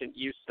efficient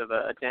use of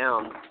a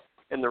down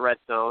in the red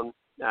zone.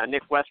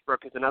 Nick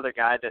Westbrook is another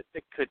guy that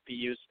could be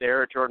used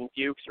there, or Jordan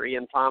Fuchs or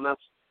Ian Thomas.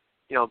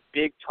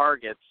 Big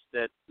targets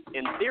that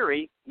in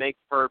theory make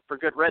for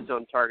good red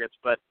zone targets,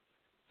 but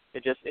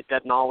it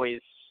doesn't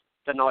always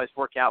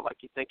work out like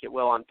you think it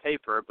will on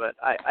paper. But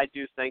I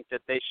do think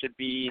that they should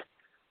be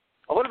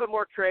a little bit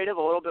more creative,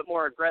 a little bit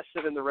more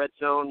aggressive in the red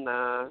zone.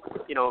 I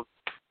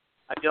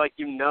feel like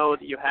that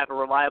you have a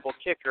reliable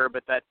kicker,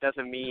 but that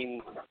doesn't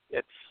mean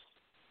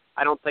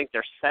I don't think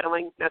they're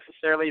settling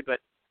necessarily, but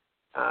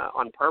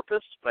on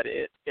purpose. But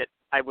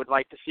I would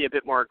like to see a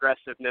bit more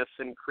aggressiveness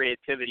and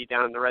creativity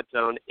down in the red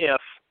zone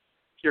if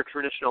your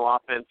traditional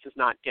offense is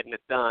not getting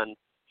it done,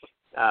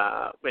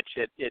 which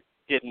it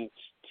didn't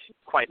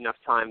quite enough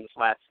times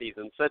last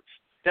season. So it's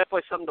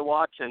definitely something to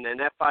watch, and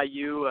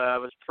FIU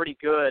was pretty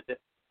good.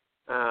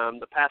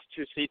 The past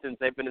 2 seasons,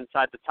 they've been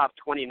inside the top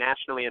 20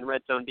 nationally in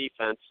red zone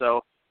defense.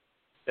 So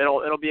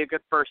it'll be a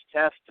good first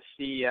test to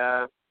see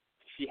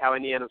how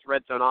Indiana's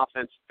red zone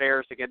offense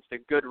fares against a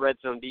good red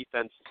zone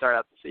defense to start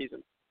out the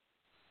season.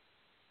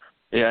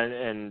 Yeah,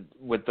 and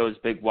with those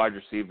big wide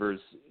receivers,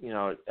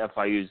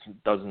 FIU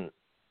doesn't,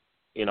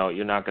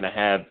 you're not going to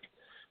have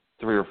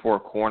 3 or 4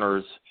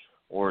 corners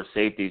or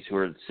safeties who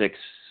are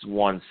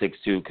 6'1",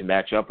 6'2", can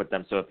match up with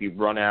them. So if you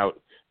run out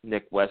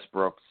Nick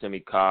Westbrook, Simi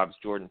Cobbs,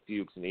 Jordan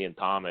Fuchs, and Ian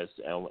Thomas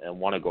and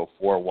want to go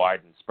 4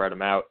 wide and spread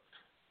them out,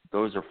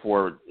 those are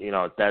 4,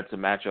 that's a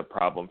matchup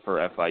problem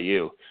for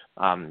FIU.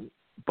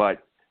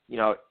 But,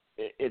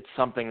 it's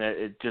something that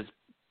it just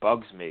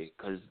bugs me,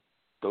 because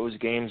those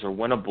games are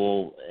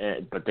winnable,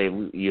 but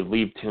you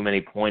leave too many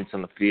points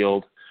on the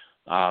field,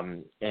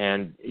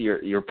 and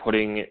you're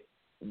putting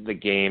the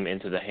game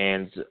into the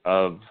hands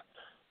of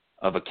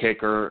a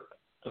kicker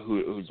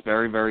who's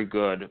very, very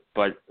good,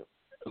 but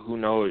who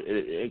knows,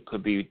 it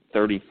could be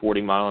 30,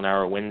 40 mile an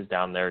hour winds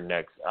down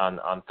there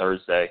on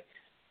Thursday,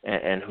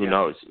 and who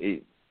knows,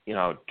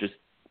 just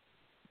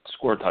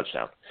score a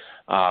touchdown.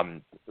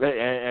 And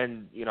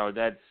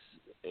that's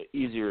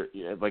easier,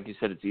 like you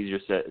said, it's easier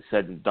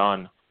said than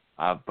done.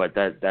 But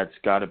that's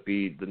got to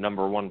be the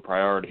number one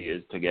priority,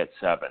 is to get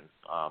 7.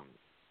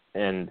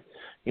 And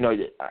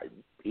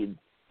you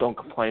don't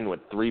complain with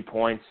 3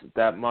 points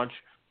that much,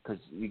 because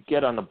you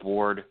get on the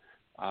board.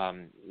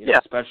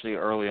 Especially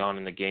early on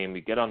in the game,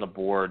 you get on the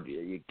board,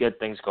 you get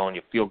things going,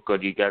 you feel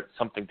good, you get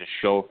something to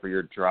show for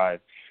your drive.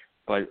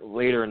 But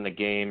later in the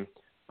game,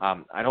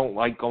 I don't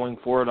like going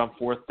for it on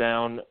 4th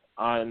down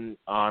in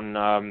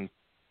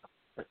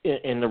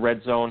the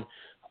red zone.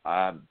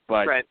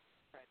 But right.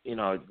 You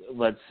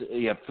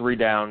have 3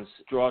 downs,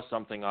 draw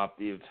something up.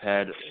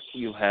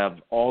 You have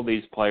all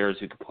these players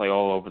who can play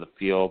all over the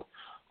field.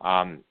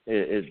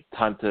 It's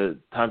time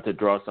to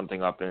draw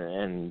something up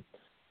and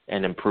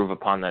improve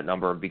upon that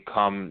number and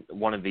become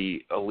one of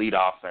the elite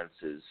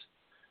offenses,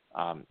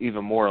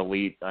 even more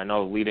elite. I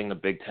know leading the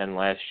Big Ten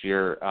last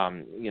year,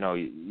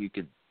 you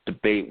could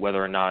debate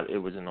whether or not it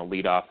was an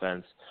elite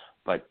offense,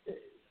 but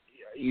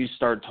you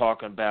start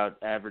talking about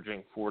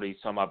averaging 40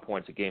 some odd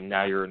points a game,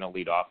 now you're an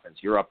elite offense.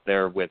 You're up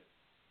there with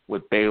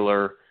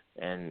Baylor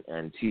and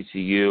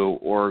TCU,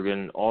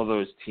 Oregon, all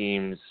those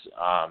teams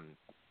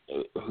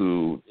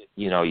who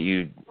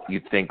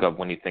you think of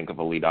when you think of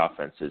elite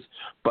offenses.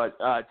 But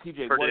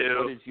TJ,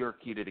 what is your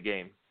key to the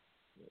game?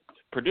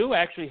 Purdue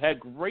actually had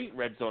great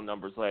red zone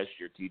numbers last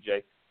year,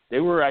 TJ. They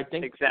were, I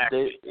think,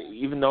 exactly.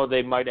 Even though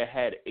they might have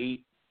had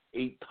eight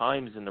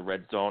times in the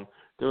red zone,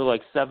 they were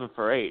like 7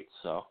 for 8.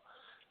 So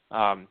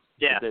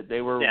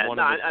they were one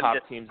of the top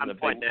teams in the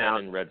Big Ten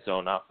in red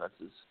zone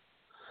offenses.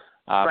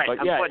 Right, but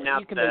I'm pointing out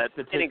you can the make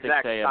statistics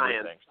inexact say science.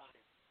 everything.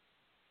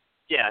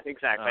 Yeah,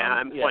 exactly.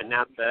 I'm pointing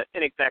out the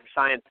inexact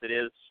science that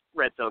is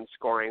red zone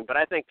scoring. But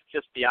I think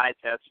just the eye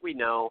test, we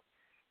know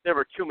there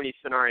were too many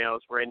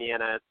scenarios where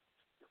Indiana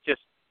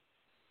just,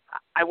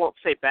 I won't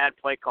say bad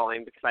play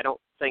calling, because I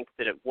don't think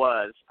that it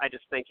was. I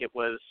just think it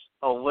was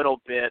a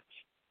little bit,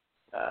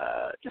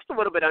 just a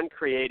little bit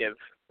uncreative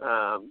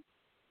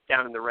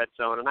down in the red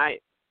zone. And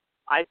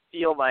I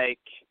feel like,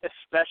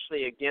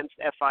 especially against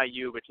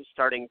FIU, which is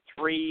starting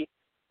 3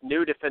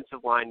 new defensive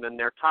linemen,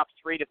 their top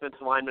 3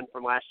 defensive linemen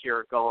from last year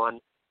are gone.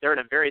 They're in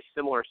a very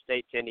similar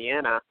state to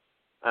Indiana,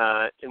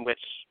 in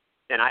which,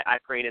 and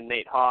Green and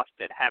Nate Hoff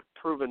that have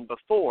proven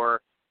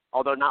before,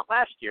 although not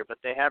last year, but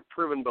they have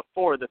proven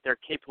before that they're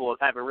capable of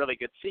having really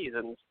good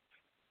seasons.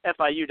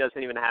 FIU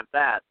doesn't even have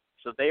that.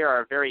 So they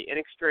are a very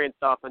inexperienced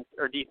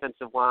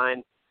defensive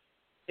line.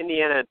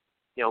 Indiana,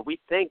 we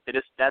think that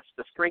that's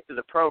the strength of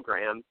the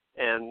program,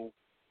 and,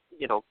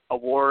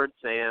 awards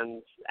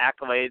and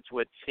accolades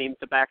would seem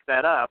to back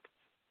that up.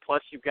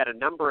 Plus, you've got a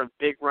number of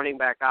big running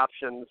back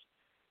options.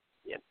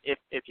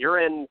 If you're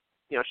in,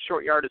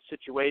 short yardage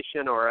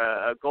situation or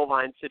a goal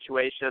line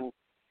situation,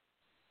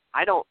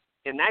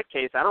 in that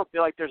case, I don't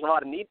feel like there's a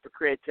lot of need for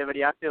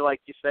creativity. I feel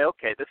like you say,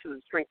 okay, this is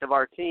the strength of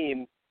our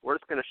team. We're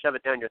just going to shove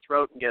it down your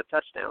throat and get a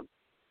touchdown.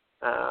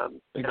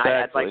 Exactly. And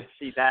I'd like to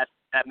see that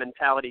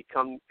mentality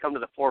come to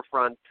the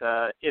forefront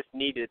if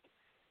needed.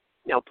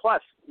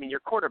 Plus, your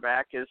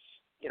quarterback is,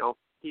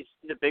 he's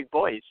a big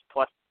boy. He's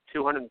plus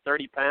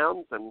 230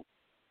 pounds and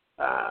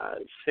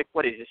 6'6",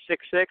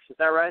 is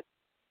that right?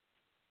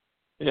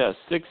 Yeah,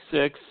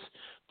 6'6",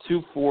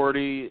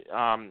 240.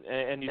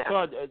 And you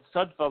saw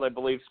Sudfeld, I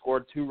believe,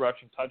 scored 2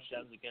 rushing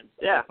touchdowns against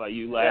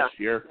FIU last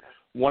year.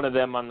 One of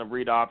them on the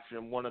read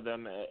option, one of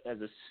them as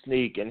a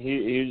sneak, and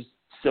he's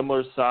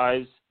similar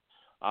size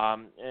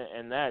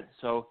and that.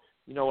 So,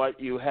 you know what?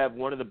 You have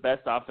one of the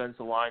best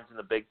offensive lines in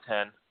the Big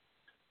Ten,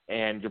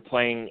 and you're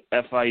playing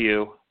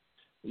FIU.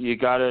 You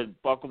got to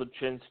buckle the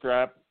chin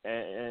strap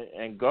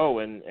and go.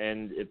 And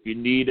if you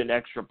need an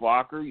extra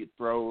blocker, you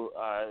throw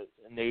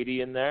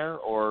Nady in there,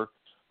 or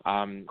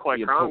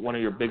you put one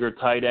of your bigger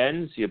tight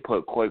ends. You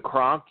put Coy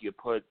Cronk. You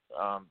put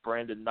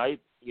Brandon Knight.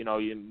 You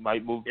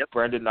might move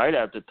Brandon Knight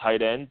out to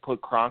tight end,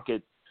 put Cronk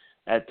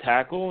at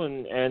tackle,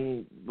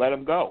 and let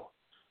him go.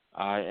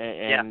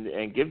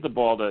 And give the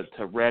ball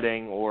to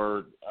Redding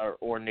or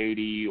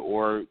Nady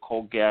or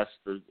Cole Guest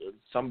or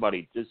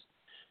somebody. Just,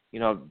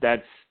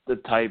 that's the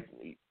type.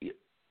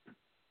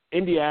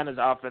 Indiana's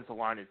offensive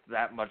line is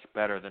that much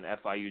better than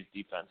FIU's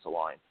defensive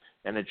line,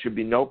 and it should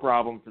be no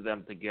problem for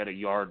them to get a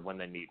yard when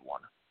they need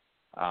one.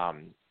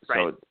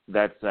 So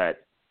that's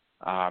that.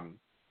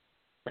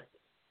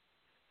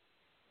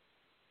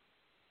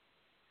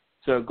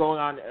 So going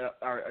on,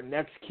 our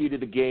next key to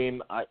the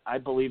game, I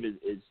believe,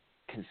 is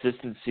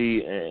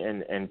consistency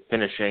and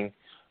finishing.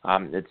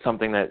 It's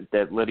something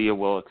that Lydia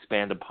will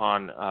expand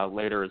upon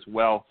later as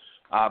well.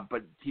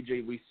 But,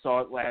 TJ, we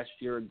saw it last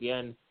year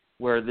again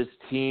where this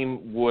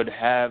team would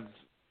have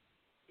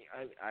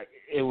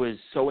it was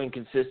so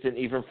inconsistent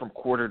even from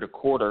quarter to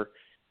quarter,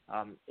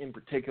 in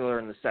particular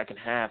in the second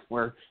half,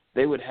 where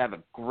they would have a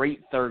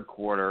great third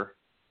quarter,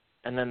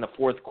 and then the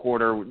fourth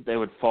quarter they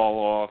would fall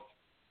off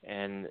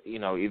and,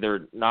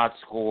 either not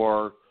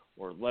score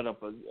or let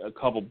up a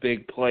couple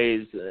big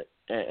plays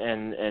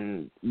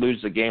and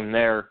lose the game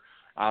there.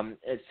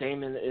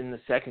 Same in the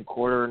second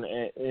quarter and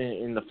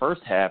in the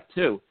first half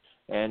too.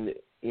 And,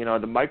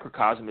 the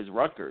microcosm is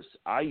Rutgers.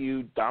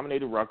 IU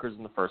dominated Rutgers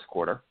in the first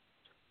quarter.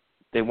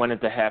 They went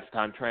into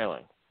halftime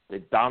trailing. They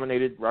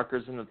dominated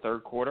Rutgers in the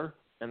third quarter,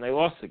 and they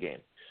lost the game.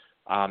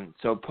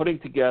 So putting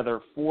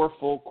together 4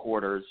 full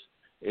quarters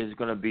is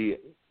going to be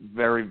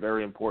very,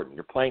 very important.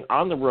 You're playing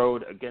on the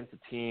road against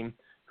a team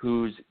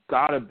who's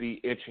got to be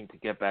itching to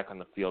get back on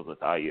the field with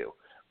IU.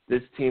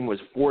 This team was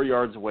 4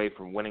 yards away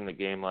from winning the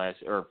game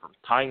from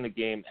tying the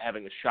game,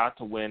 having a shot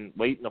to win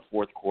late in the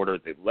fourth quarter.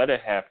 They led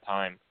at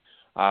halftime.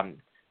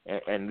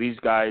 And these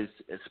guys,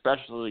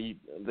 especially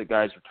the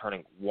guys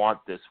returning, want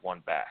this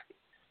one back.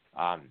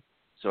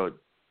 So,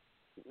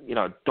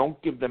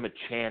 don't give them a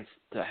chance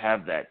to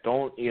have that.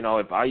 Don't,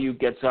 if IU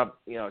gets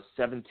up,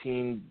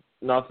 17-0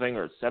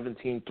 or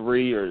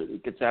 17-3 or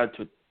gets out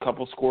to a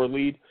couple score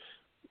lead,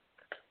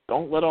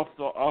 don't let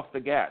off the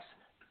gas.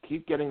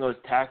 Keep getting those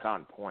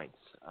tack-on points.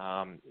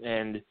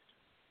 And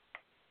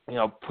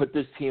put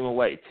this team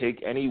away.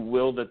 Take any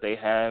will that they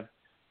have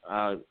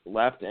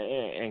left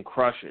and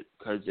crush it.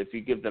 Because if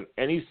you give them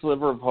any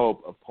sliver of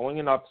hope of pulling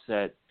an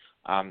upset,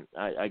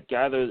 I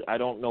gather, I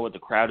don't know what the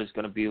crowd is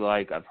going to be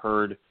like. I've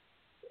heard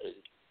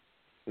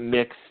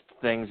mixed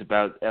things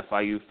about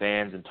FIU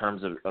fans in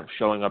terms of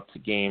showing up to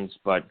games,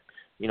 but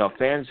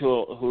fans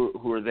who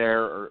are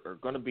there are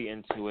going to be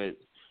into it.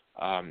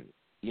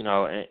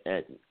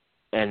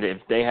 And if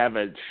they have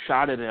a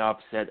shot at an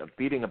upset of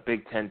beating a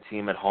Big Ten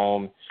team at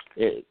home,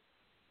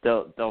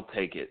 they'll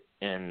take it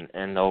and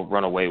they'll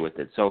run away with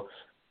it. So,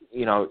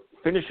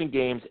 finishing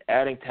games,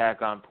 adding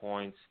tack-on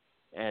points,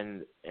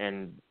 and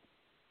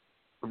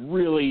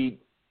really,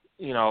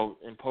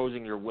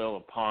 imposing your will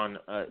upon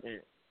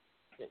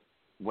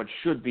what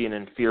should be an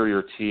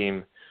inferior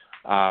team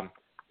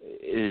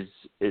is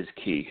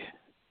key.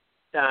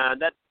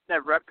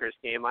 That Rutgers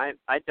game, I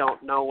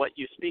don't know what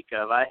you speak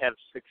of. I have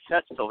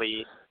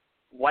successfully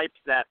wiped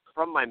that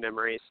from my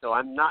memory, so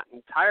I'm not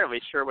entirely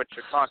sure what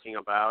you're talking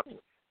about.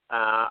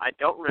 I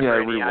don't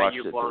remember any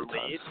IU blown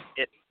leads.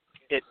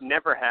 It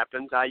never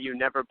happens. IU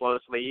never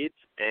blows leads,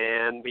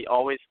 and we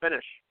always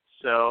finish.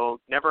 So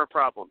never a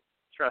problem.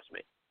 Trust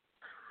me.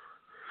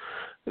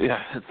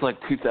 Yeah, it's like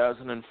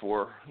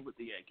 2004 with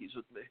the Yankees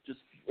with me. Just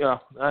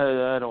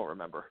I don't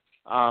remember.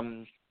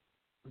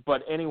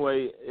 But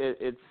anyway,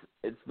 it's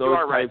those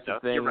types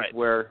of things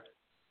where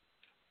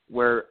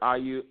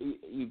IU,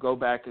 you go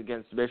back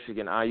against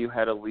Michigan. IU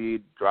had a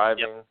lead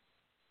driving.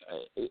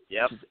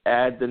 Just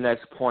add the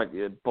next point,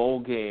 the bowl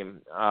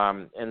game,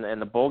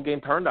 and the bowl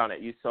game turned on it.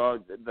 You saw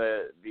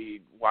the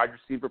wide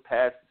receiver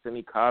pass to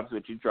Sidney Cobbs,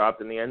 which he dropped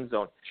in the end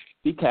zone.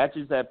 He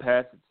catches that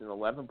pass. It's an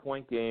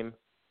 11-point game.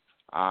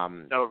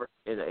 Over.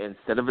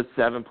 Instead of a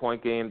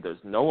 7-point game, there's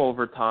no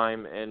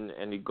overtime,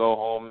 and you go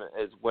home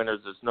as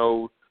winners. There's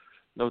no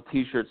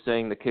T-shirt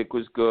saying the kick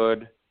was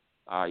good.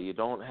 You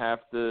don't have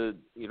to,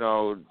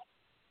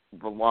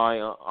 rely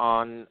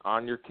on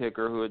your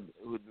kicker who had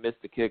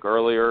missed the kick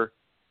earlier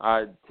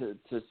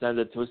to send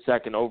it to a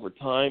second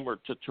overtime or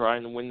to try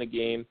and win the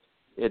game.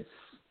 It's,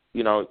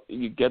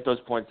 you get those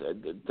points.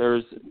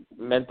 There's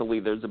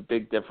a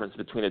big difference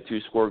between a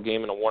 2-score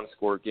game and a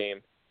 1-score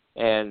game.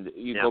 And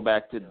you go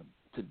back to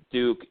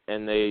Duke,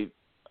 and IU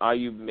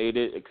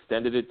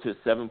extended it to a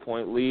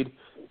 7-point lead,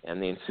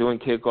 and the ensuing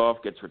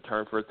kickoff gets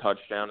returned for a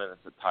touchdown, and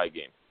it's a tie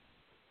game.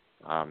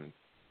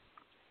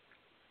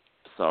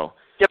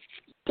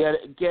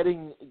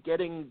 Getting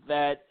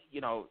that,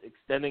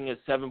 extending a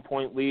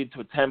 7-point lead to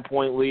a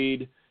 10-point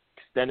lead,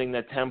 extending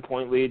that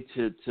 10-point lead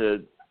to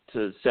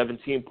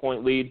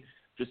 17-point lead,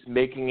 just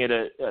making it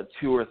a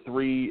 2 or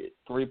 3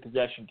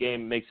 possession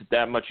game makes it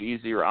that much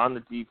easier on the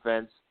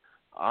defense,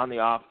 on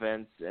the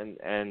offense,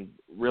 and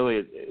really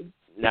it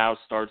now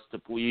starts to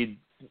bleed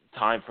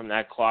time from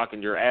that clock,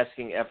 and you're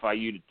asking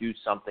FIU to do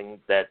something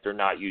that they're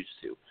not used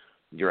to.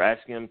 You're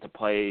asking them to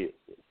play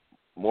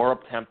more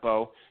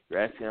up-tempo. You're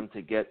asking them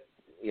to get,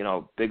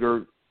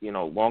 bigger,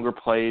 longer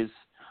plays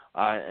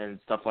and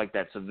stuff like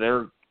that. So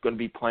they're going to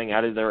be playing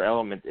out of their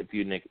element if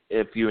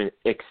you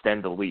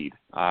extend the lead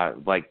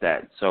like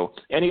that. So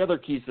any other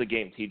keys to the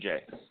game,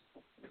 TJ?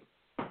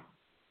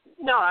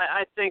 No,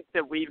 I think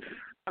that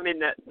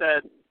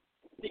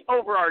the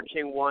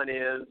overarching one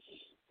is,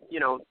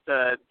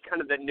 the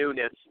kind of the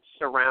newness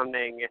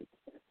surrounding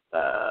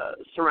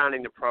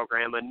the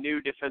program, a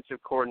new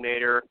defensive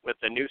coordinator with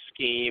a new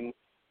scheme,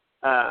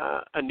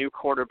 a new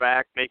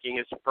quarterback making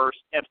his first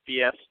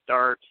FBS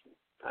start.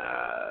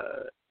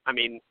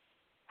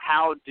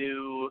 How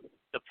do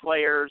the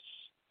players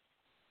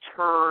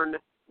turn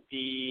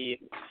the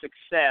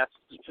success,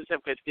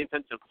 specifically the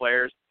defensive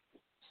players,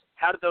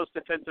 how do those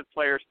defensive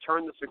players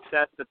turn the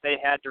success that they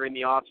had during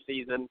the off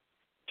season,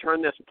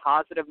 turn this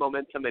positive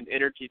momentum and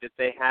energy that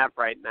they have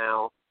right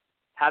now,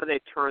 how do they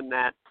turn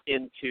that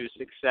into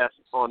success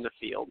on the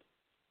field?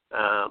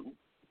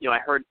 I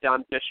heard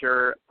Don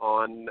Fisher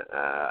on,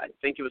 I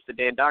think it was the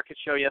Dan Dockett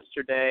show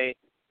yesterday,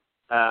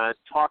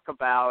 talk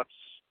about,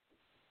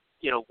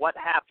 what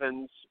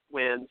happens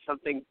when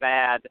something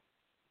bad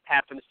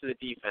happens to the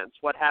defense.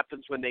 What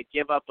happens when they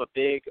give up a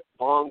big,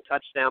 long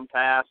touchdown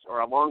pass or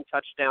a long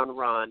touchdown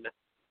run,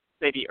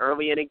 maybe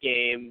early in a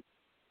game?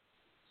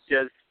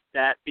 Does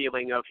that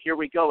feeling of here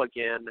we go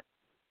again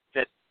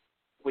that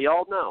we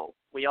all know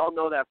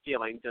that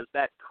feeling, does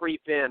that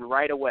creep in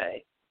right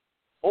away?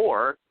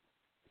 Or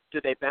do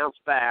they bounce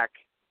back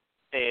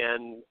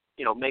and,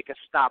 make a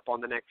stop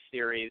on the next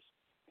series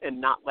and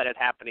not let it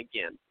happen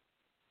again?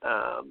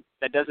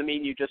 That doesn't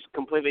mean you just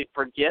completely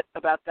forget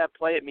about that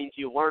play. It means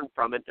you learn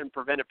from it and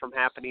prevent it from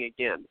happening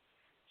again.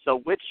 So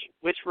which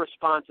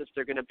responses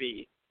they're going to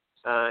be?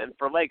 And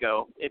for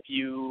Lego, if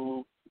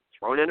you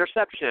throw an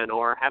interception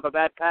or have a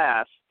bad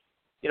pass,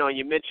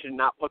 you mentioned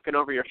not looking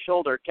over your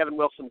shoulder. Kevin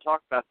Wilson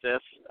talked about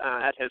this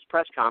at his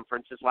press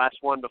conference, his last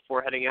one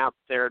before heading out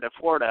there to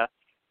Florida.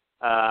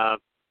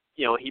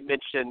 He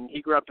mentioned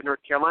he grew up in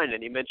North Carolina,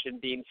 and he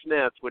mentioned Dean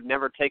Smith would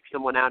never take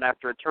someone out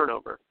after a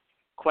turnover.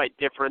 Quite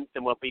different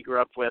than what we grew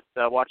up with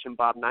watching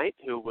Bob Knight,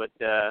 who would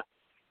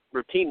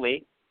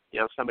routinely,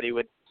 somebody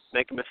would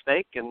make a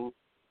mistake and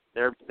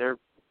their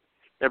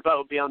butt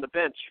would be on the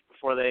bench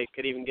before they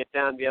could even get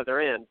down the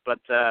other end. But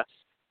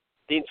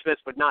Dean Smith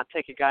would not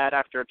take a guy out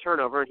after a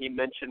turnover, and he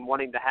mentioned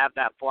wanting to have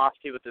that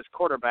philosophy with his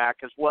quarterback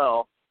as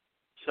well.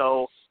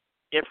 So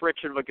if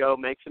Richard Legault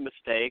makes a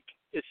mistake,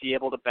 is he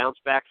able to bounce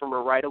back from it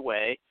right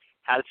away?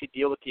 How does he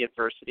deal with the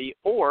adversity?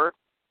 Or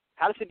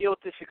how does he deal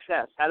with the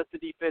success? How does the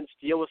defense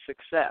deal with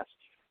success?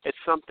 It's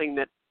something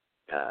that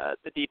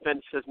the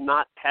defense has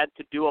not had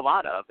to do a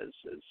lot of, is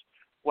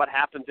what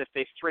happens if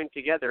they string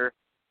together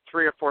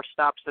 3 or 4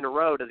 stops in a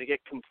row. Do they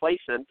get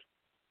complacent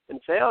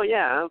and say, oh,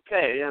 yeah,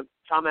 okay, yeah,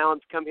 Tom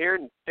Allen's come here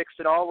and fixed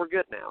it all, we're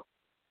good now?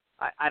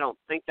 I don't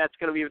think that's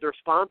going to be the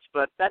response,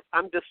 but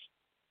I'm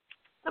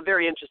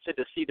very interested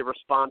to see the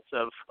response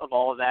of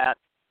all of that,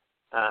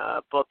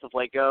 both of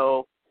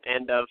Legault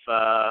and of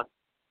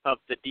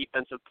the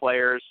defensive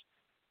players.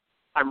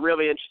 I'm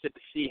really interested to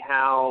see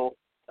how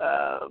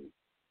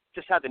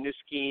just how the new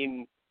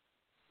scheme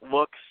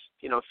looks.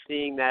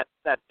 Seeing that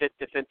fifth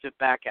defensive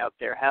back out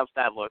there, how's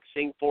that look?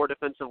 Seeing 4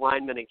 defensive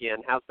linemen again,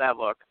 how's that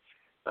look?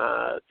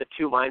 The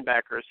 2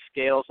 linebackers,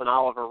 Scales and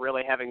Oliver,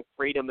 really having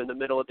freedom in the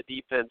middle of the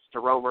defense to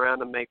roam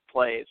around and make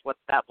plays. What's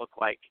that look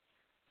like?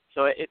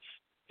 So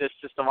there's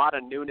just a lot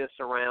of newness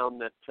around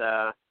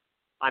that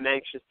I'm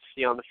anxious to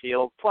see on the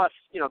field. Plus,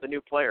 the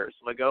new players.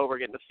 Legault, we're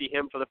getting to see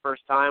him for the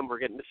first time. We're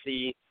getting to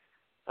see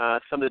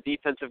some of the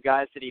defensive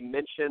guys that he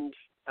mentioned.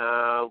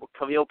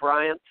 Khalil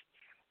Bryant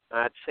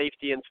at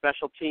safety and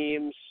special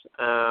teams.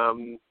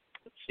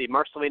 Let's see,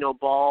 Marcelino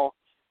Ball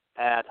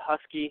at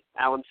Husky,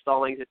 Alan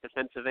Stallings at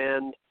defensive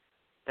end,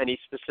 and he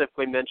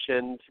specifically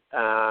mentioned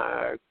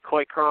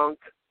Coy Cronk,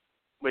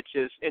 which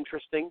is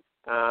interesting.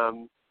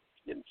 I'm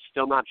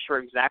still not sure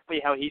exactly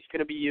how he's going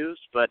to be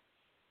used, but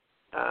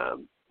a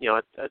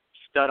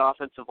stud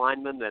offensive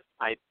lineman that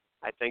I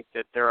think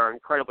that there are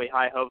incredibly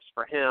high hopes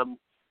for him.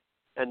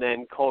 And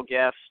then Cole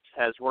Guest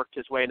has worked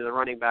his way into the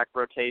running back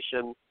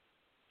rotation.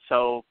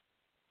 So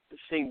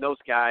seeing those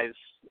guys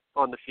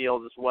on the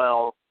field as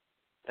well.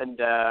 And,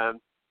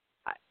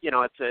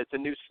 it's a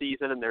new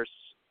season and there's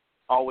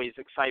always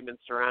excitement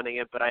surrounding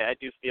it, but I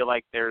do feel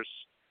like there's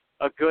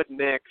a good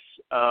mix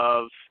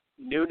of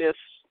newness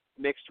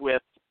mixed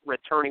with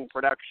returning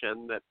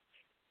production that,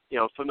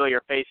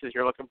 familiar faces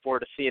you're looking forward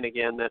to seeing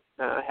again that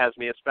has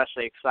me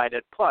especially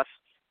excited. Plus,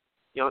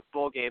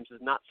 bowl games is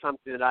not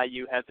something that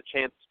IU has a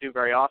chance to do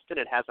very often.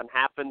 It hasn't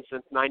happened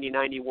since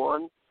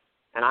 1991,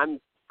 and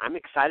I'm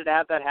excited to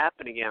have that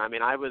happen again. I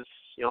mean, I was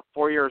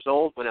 4 years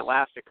old when it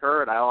last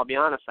occurred. I'll be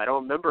honest, I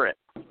don't remember it.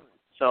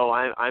 So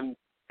I'm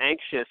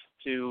anxious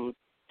to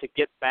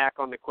get back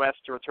on the quest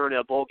to return to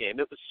a bowl game.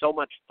 It was so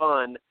much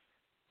fun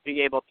being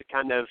able to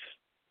kind of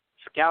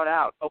scout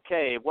out,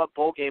 okay, what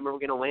bowl game are we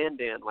going to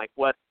land in? Like,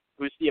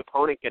 who's the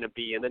opponent going to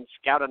be? And then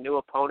scout a new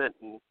opponent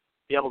and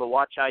be able to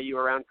watch IU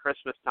around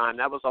Christmas time.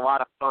 That was a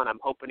lot of fun. I'm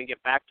hoping to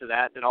get back to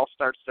that, and it all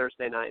starts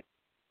Thursday night.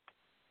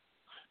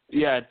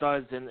 Yeah, it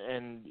does,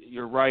 and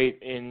you're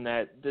right in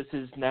that this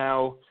is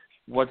now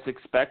what's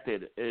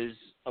expected is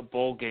a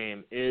bowl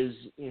game, is,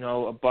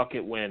 a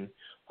bucket win,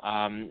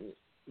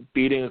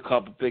 beating a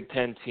couple Big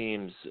Ten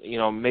teams,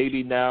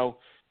 maybe now,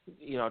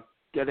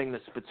 getting the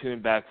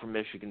spittoon back from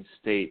Michigan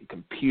State,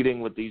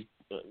 competing with these,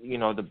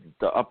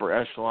 the upper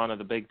echelon of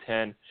the Big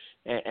Ten,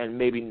 and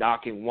maybe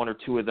knocking 1 or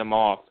 2 of them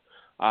off.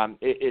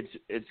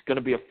 It's going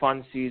to be a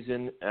fun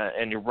season,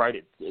 and you're right.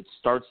 It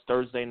starts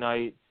Thursday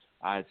night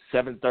at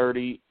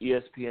 7:30,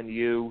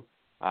 ESPNU.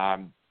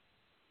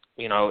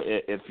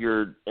 If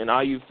you're an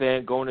IU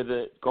fan going to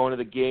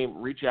the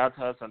game, reach out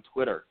to us on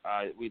Twitter.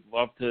 We'd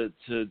love to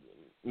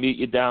meet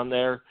you down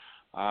there.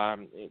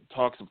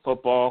 Talk some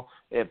football.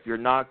 If you're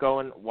not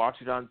going,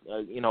 watch it on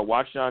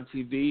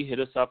TV. Hit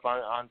us up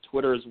on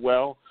Twitter as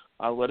well.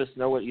 Let us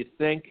know what you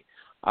think.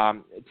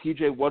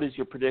 TJ, what is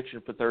your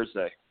prediction for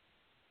Thursday?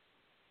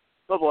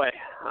 Oh boy,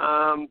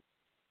 I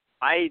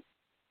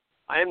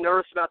am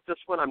nervous about this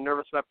one. I'm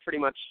nervous about pretty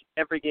much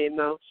every game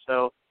though.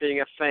 So being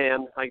a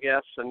fan, I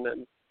guess, and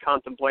then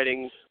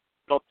contemplating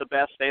both the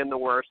best and the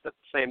worst at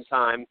the same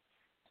time.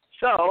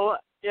 So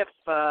if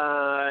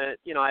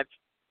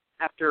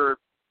after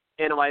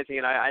analyzing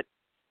it, I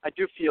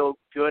do feel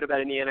good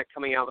about Indiana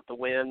coming out with the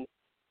win.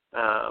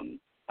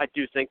 I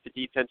do think the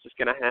defense is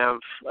going to have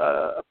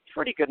a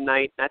pretty good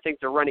night. I think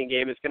the running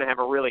game is going to have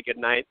a really good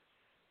night.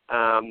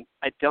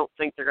 I don't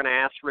think they're going to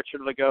ask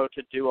Richard Legault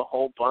to do a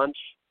whole bunch.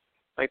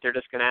 I think they're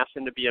just going to ask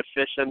him to be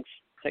efficient,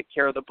 take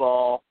care of the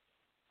ball,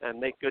 and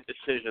make good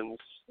decisions.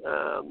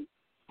 Of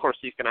course,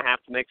 he's going to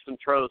have to make some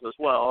throws as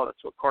well.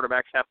 That's what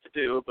quarterbacks have to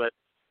do, but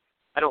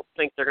I don't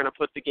think they're going to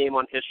put the game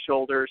on his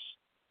shoulders.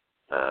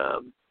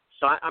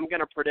 So I'm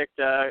going to predict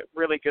a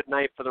really good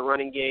night for the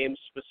running game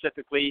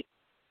specifically.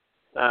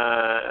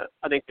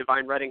 I think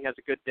Divine Redding has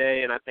a good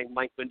day, and I think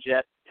Mike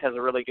Lingette has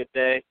a really good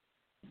day.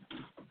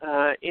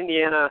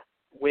 Indiana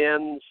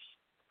wins,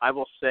 I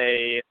will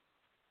say,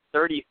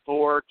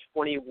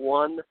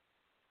 34-21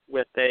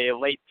 with a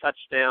late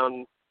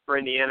touchdown for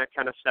Indiana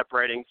kind of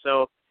separating.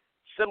 So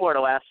similar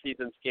to last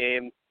season's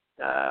game,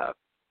 I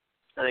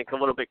think a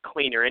little bit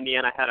cleaner.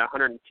 Indiana had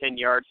 110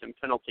 yards in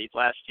penalties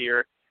last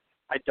year.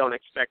 I don't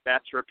expect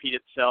that to repeat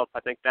itself. I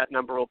think that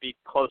number will be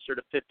closer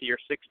to 50 or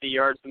 60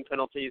 yards in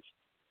penalties.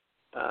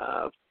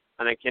 I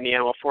think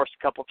Indiana will force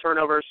a couple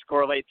turnovers,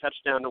 score a late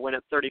touchdown to win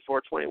it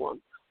 34-21.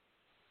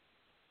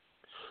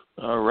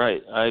 All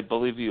right. I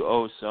believe you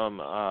owe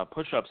some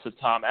push-ups to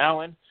Tom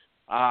Allen.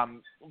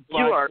 You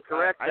are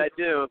correct. I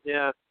do.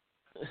 Yeah.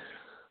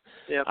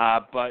 Yeah.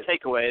 But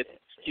takeaways.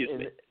 Excuse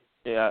me.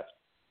 Yeah.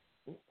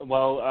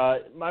 Well,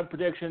 my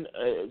prediction,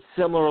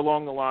 similar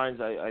along the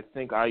lines, I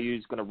think IU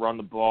is going to run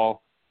the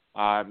ball,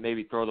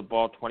 maybe throw the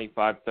ball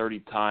 25, 30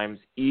 times,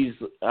 ease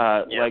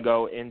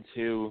Lego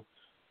into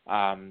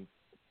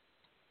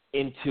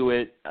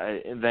it,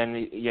 and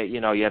then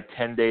you have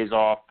 10 days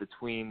off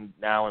between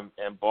now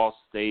and Ball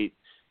State.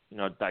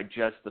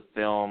 Digest the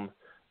film,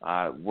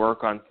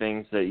 work on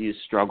things that you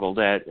struggled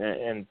at,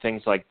 and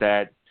things like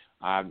that.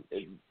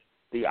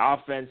 the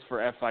offense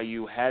for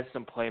FIU has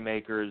some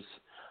playmakers,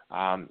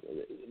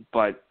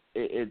 but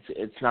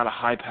it's not a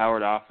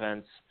high-powered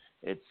offense.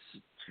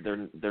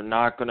 They're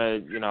not going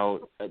to,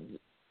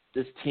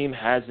 this team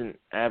hasn't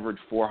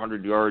averaged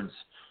 400 yards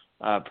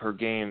per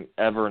game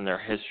ever in their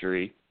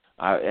history,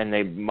 and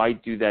they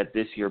might do that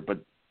this year. But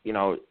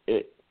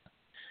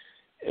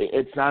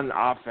it's not an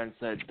offense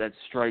that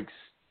strikes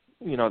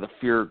the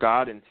fear of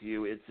God into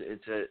you.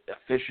 It's an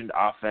efficient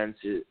offense.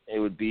 It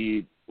would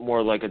be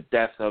more like a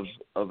death from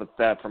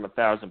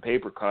 1,000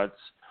 paper cuts.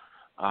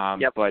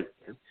 Yep. But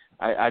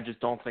I just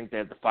don't think they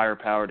have the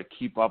firepower to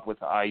keep up with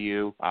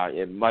IU.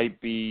 It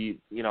might be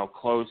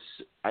close.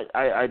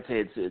 I'd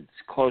say it's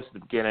close at the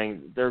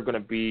beginning. They're going to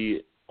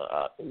be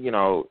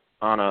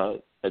on a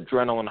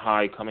adrenaline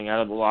high coming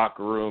out of the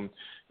locker room.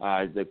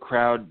 The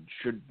crowd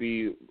should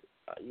be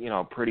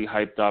pretty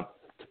hyped up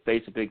to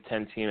face a Big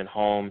Ten team at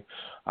home.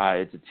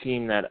 It's a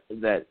team that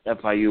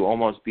FIU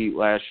almost beat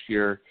last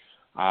year.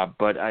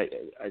 But I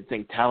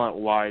think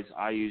talent-wise,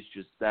 IU's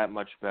just that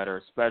much better,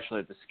 especially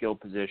at the skill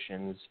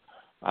positions.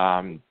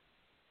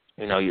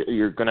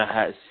 You're going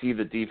to see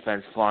the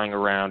defense flying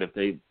around. If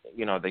they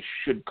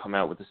should come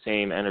out with the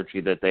same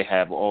energy that they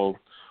have all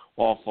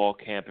fall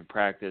camp and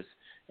practice.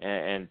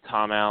 And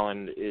Tom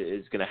Allen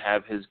is going to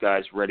have his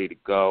guys ready to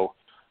go.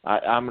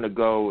 I'm going to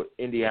go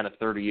Indiana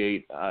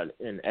 38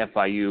 and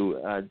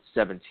FIU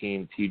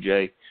 17.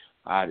 TJ,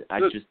 I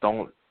just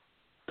don't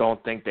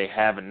think they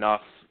have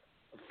enough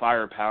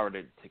firepower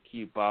to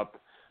keep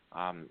up.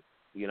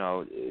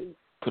 It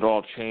could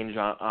all change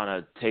on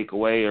a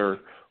takeaway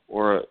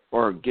or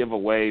a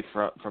giveaway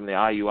from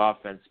the IU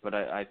offense. But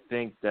I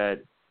think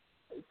that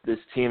this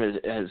team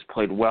has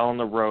played well on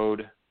the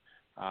road.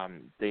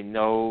 They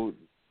know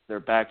they're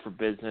back for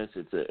business.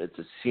 It's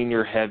a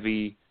senior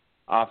heavy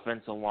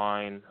offensive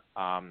line,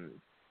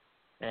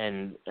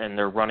 and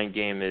their running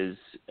game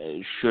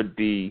should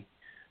be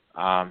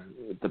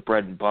the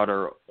bread and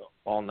butter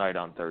all night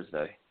on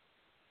Thursday.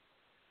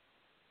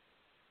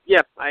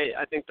 Yeah,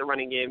 I think the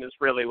running game is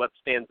really what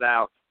stands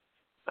out.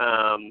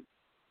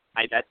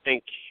 I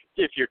think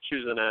if you're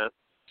choosing a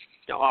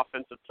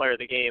offensive player of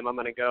the game, I'm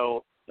going to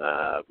go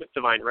with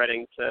Devine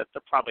Redding to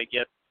probably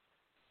get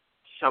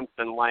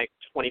something like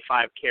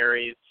 25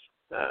 carries,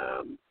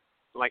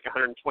 like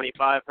 125,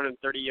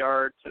 130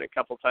 yards, and a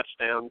couple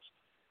touchdowns.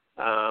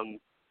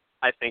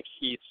 I think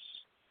he's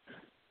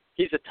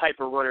a type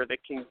of runner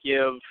that can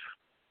give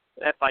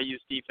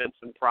FIU's defense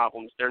some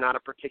problems. They're not a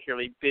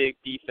particularly big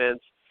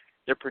defense.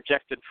 Their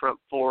projected front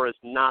four is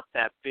not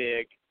that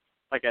big.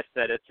 Like I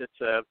said,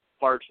 it's a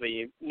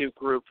largely new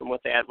group from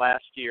what they had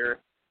last year,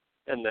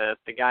 and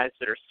the guys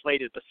that are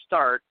slated to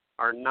start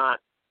are not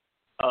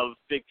of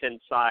Big Ten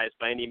size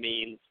by any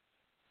means.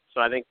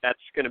 So I think that's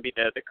going to be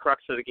the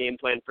crux of the game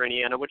plan for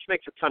Indiana, which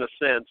makes a ton of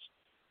sense.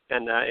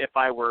 And if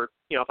I were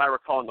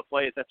calling the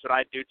plays, that's what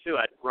I'd do too.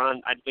 I'd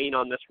lean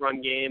on this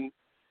run game.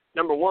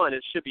 Number one,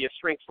 it should be a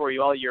strength for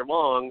you all year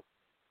long.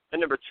 And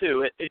number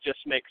two, it just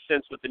makes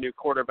sense with the new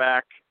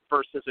quarterback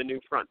versus a new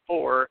front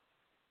four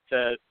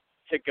to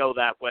go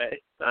that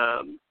way.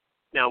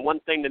 Now,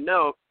 one thing to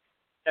note,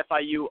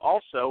 FIU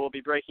also will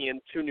be breaking in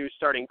 2 new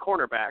starting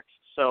cornerbacks.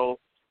 So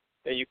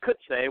you could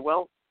say,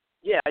 well,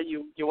 yeah,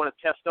 you want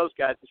to test those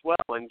guys as well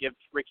and give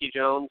Ricky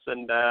Jones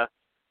and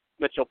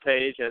Mitchell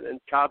Page and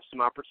Cobb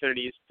some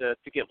opportunities to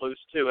get loose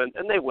too,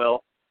 and they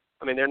will.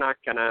 I mean, they're not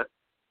gonna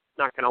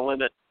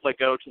limit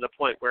Lego to the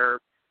point where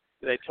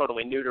they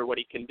totally neuter what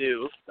he can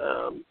do.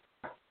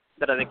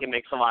 But I think it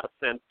makes a lot of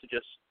sense to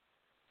just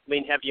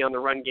lean heavy on the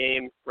run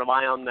game,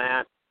 rely on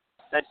that.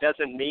 That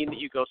doesn't mean that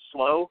you go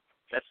slow.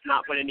 That's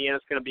not what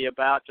Indiana's going to be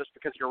about. Just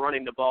because you're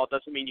running the ball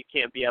doesn't mean you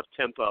can't be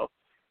up-tempo.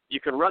 You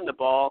can run the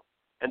ball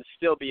and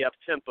still be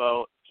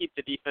up-tempo, keep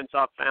the defense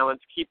off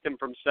balance, keep them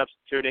from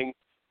substituting,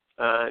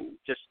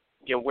 just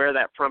wear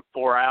that front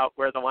four out,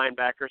 wear the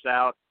linebackers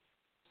out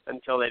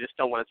until they just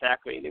don't want to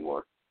tackle you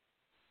anymore.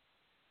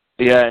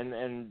 Yeah,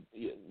 and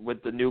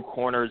with the new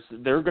corners,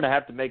 they're going to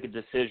have to make a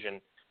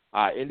decision.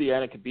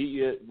 Indiana can beat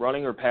you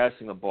running or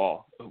passing the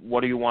ball.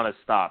 What do you want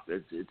to stop?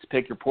 It's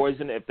pick your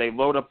poison. If they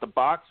load up the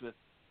box with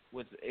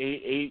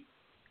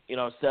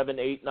 7,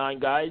 8, 9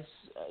 guys,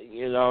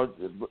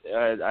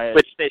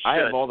 which they should. I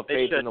have all the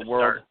faith in the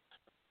world. Start.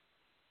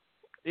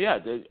 Yeah,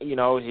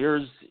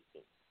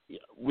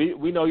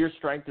 we know your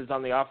strength is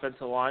on the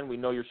offensive line. We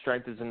know your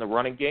strength is in the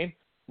running game.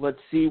 Let's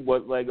see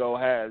what Lego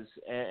has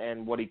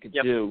and what he could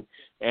do.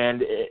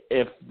 And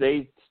if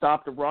they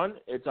stop the run,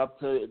 it's up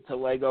to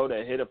Lego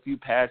to hit a few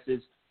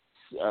passes,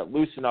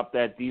 loosen up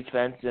that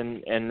defense,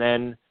 and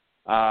then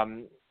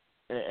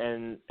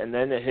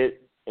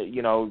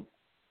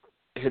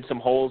hit some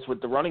holes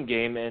with the running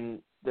game.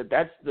 And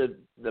that's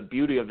the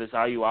beauty of this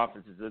IU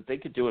offense is that they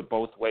could do it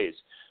both ways.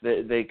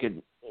 They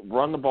could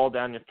run the ball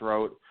down your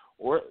throat,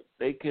 or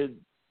they could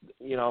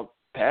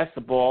pass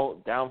the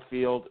ball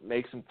downfield,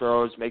 make some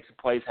throws, make some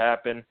plays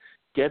happen,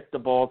 get the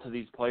ball to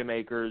these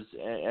playmakers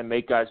and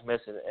make guys miss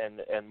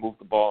and move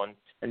the ball.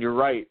 And you're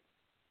right,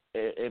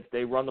 if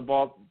they run the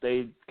ball,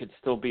 they could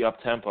still be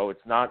up tempo.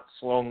 It's not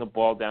slowing the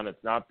ball down.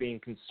 It's not being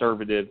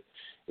conservative.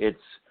 This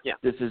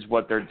is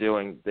what they're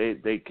doing.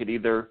 They could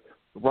either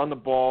run the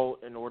ball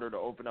in order to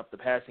open up the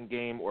passing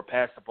game or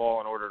pass the ball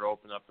in order to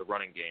open up the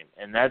running game.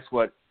 And that's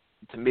what,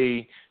 to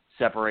me,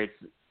 separates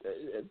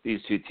these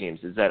two teams,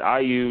 is that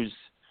IU's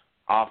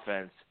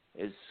offense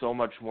is so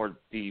much more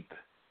deep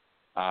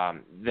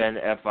than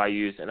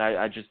FIU's, and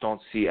I just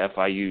don't see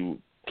FIU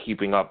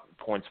keeping up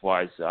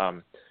points-wise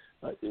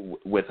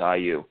with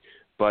IU.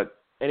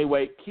 But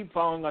anyway, keep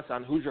following us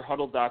on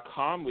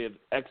HoosierHuddle.com. We have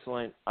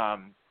excellent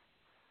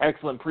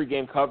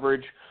pregame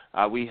coverage.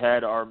 We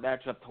had our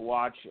matchup to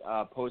watch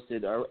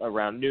posted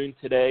around noon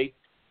today.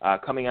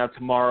 Coming out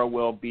tomorrow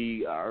will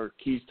be our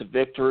keys to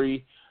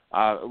victory.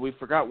 We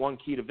forgot one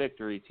key to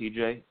victory,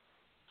 TJ.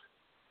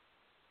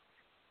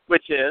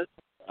 Which is?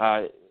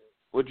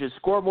 Which is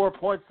score more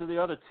points than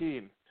the other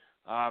team.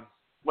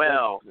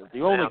 Well,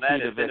 the only key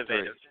to victory.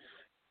 Innovative.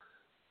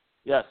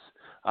 Yes.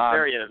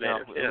 Very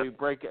innovative.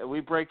 We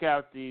break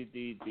out the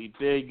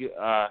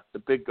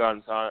big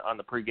guns on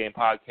the pregame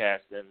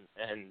podcast,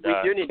 and we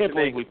do need to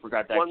make we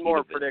forgot that one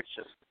more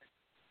prediction.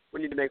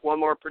 We need to make one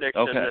more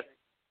prediction. Okay.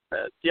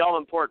 The all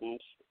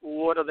important.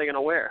 What are they going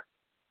to wear?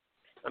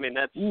 I mean,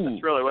 that's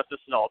really what this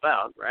is all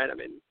about, right? I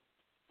mean,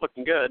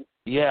 looking good.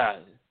 Yeah.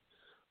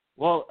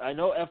 Well, I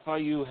know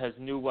FIU has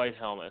new white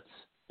helmets,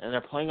 and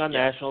they're playing on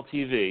national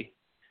TV,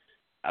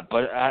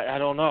 but I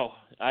don't know.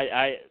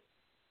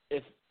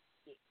 If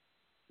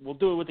we'll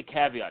do it with the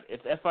caveat.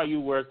 If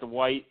FIU wears the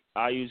white,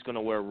 IU's going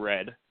to wear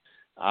red.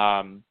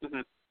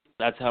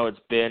 That's how it's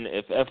been.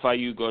 If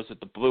FIU goes with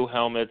the blue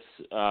helmets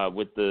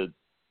with the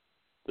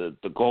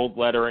gold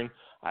lettering,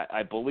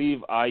 I believe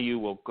IU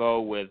will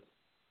go with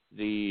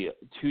the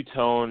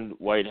two-toned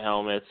white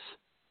helmets.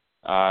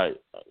 I'm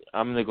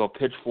going to go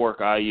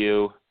pitchfork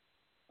IU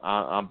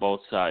on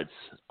both sides.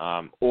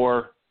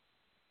 Or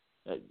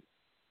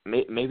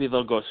maybe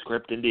they'll go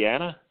script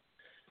Indiana.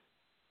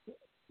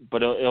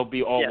 But it'll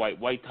be all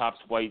white tops,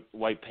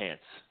 white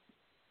pants.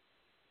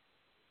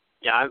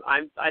 Yeah,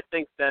 I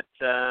think that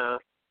I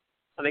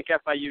think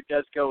FIU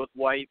does go with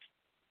white,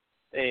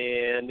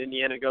 and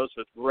Indiana goes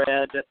with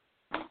red.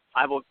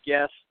 I will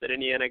guess that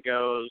Indiana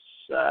goes.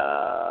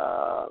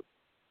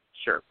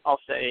 Sure, I'll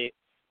say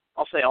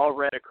all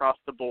red across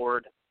the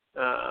board,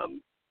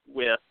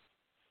 with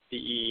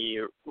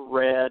the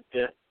red.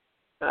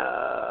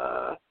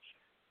 I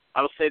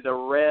will say the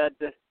red.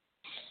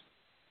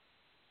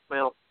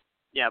 Well.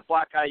 Yeah,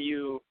 black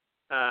IU,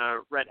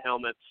 red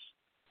helmets.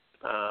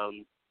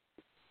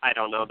 I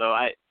don't know, though.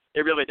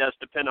 It really does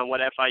depend on what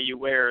FIU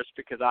wears,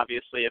 because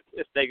obviously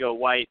if they go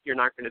white, you're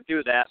not going to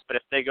do that. But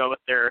if they go with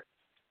their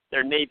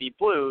navy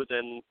blue,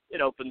 then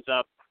it opens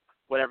up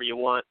whatever you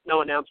want.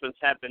 No announcements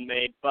have been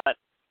made, but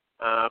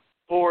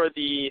for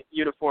the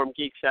uniform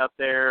geeks out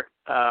there,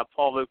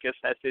 Paul Lucas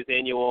has his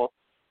annual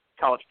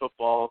college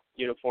football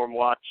uniform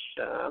watch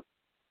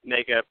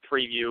mega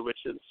preview,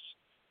 which is,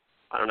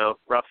 I don't know,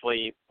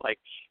 roughly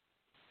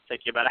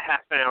take you about a half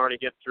an hour to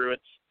get through.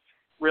 It's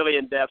really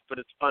in depth, but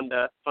it's fun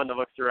to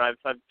look through. I've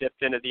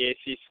dipped into the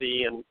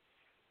ACC and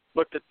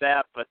looked at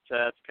that, but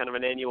it's kind of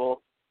an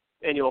annual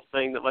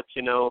thing that lets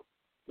you know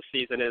the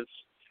season is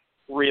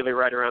really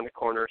right around the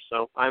corner.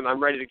 So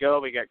I'm ready to go.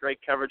 We got great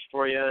coverage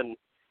for you, and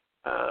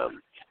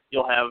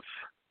you'll have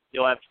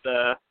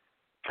the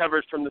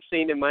coverage from the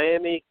scene in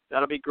Miami.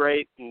 That'll be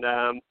great, and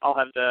I'll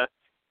have the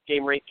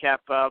game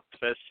recap up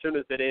as soon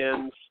as it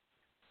ends.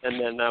 And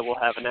then we'll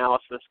have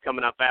analysis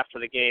coming up after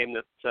the game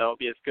that will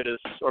be as good as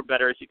or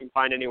better as you can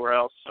find anywhere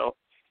else. So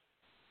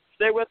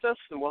stay with us,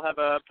 and we'll have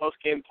a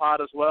post-game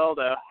pod as well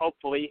to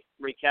hopefully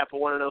recap a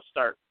 1-0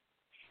 start.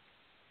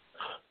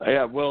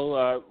 Yeah,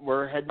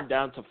 we're heading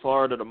down to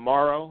Florida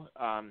tomorrow.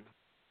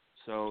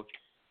 So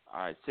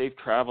safe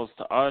travels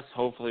to us.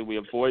 Hopefully we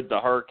avoid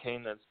the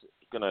hurricane that's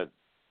going to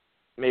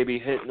maybe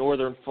hit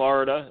northern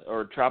Florida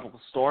or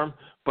tropical storm.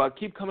 But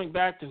keep coming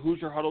back to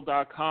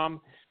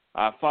HoosierHuddle.com.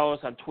 Follow us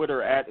on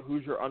Twitter at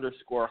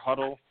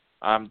Hoosier_Huddle.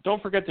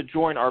 Don't forget to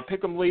join our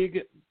Pick'em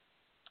League.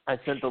 I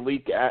sent the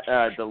link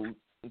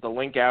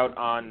out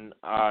on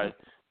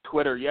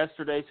Twitter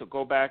yesterday, so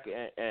go back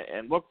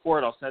and look for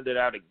it. I'll send it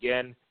out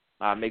again.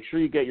 Make sure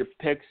you get your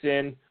picks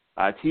in.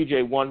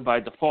 TJ won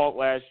by default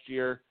last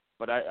year,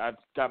 but I've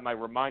got my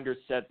reminders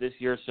set this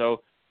year,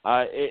 so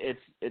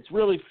it's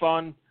really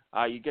fun.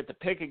 You get to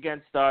pick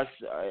against us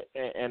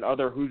and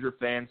other Hoosier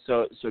fans.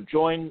 So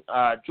join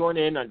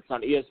in. It's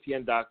on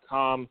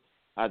ESPN.com.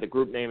 The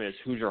group name is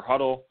Hoosier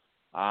Huddle.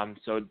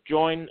 So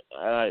join,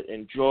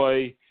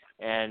 enjoy,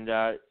 and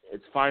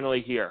it's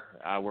finally here.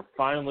 We're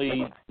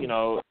finally,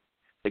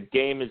 the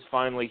game is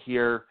finally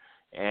here,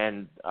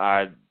 and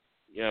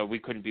we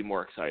couldn't be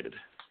more excited.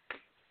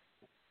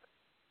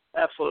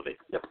 Absolutely.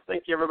 Yep.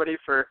 Thank you, everybody,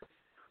 for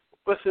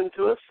listening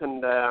to us,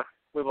 and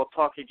we will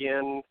talk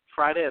again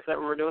Friday. Is that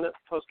when we're doing it,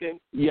 post-game?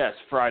 Yes,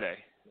 Friday.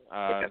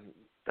 Okay.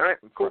 All right,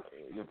 cool.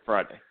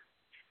 Friday.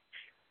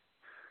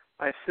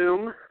 I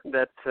assume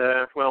that,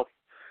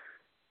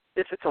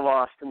 if it's a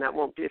loss, then that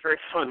won't be a very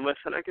fun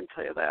listen, I can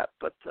tell you that.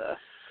 But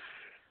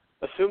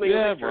assuming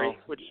a victory,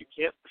 which you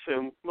can't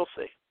assume. We'll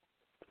see.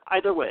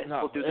 Either way,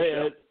 we'll do the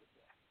show.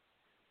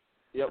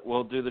 Yep,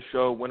 we'll do the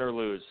show, win or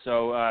lose.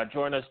 So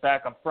join us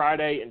back on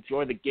Friday.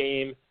 Enjoy the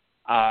game,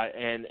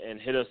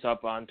 and hit us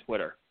up on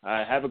Twitter.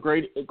 Have a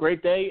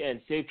great day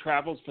and safe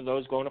travels for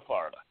those going to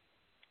Florida.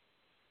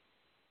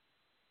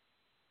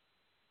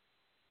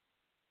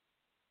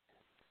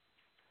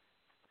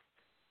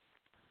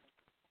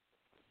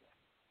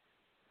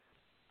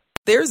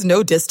 There's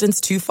no distance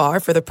too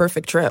far for the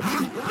perfect trip.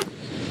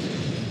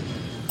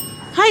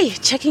 Hi,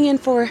 checking in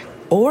for...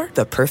 Or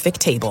the perfect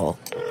table.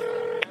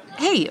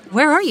 Hey,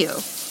 where are you?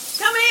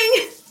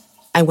 Coming!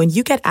 And when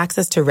you get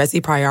access to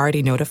Resi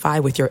Priority Notify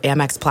with your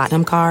Amex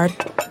Platinum card...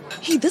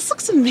 Hey, this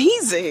looks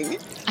amazing.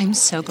 I'm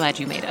so glad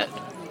you made it.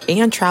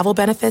 And travel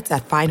benefits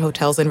at fine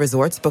hotels and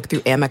resorts booked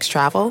through Amex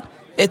Travel,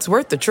 it's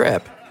worth the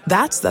trip.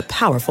 That's the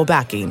powerful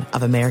backing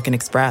of American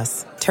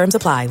Express. Terms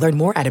apply. Learn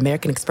more at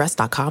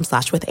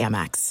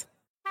americanexpress.com/withAmex.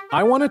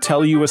 I want to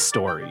tell you a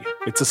story.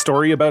 It's a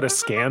story about a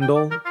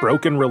scandal,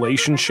 broken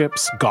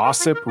relationships,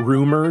 gossip,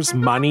 rumors,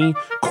 money,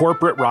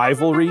 corporate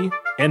rivalry,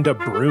 and a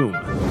broom.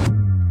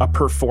 A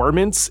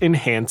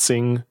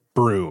performance-enhancing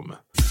broom.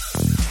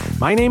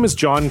 My name is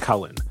John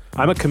Cullen.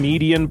 I'm a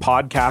comedian,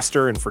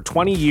 podcaster, and for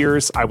 20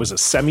 years, I was a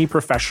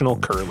semi-professional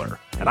curler.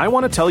 And I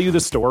want to tell you the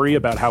story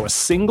about how a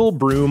single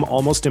broom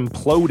almost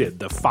imploded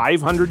the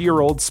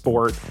 500-year-old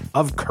sport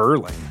of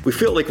curling. We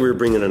felt like we were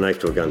bringing a knife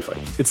to a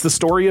gunfight. It's the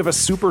story of a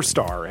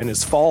superstar and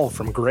his fall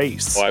from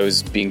grace. Well, I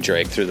was being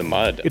dragged through the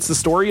mud. It's the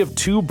story of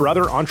two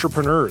brother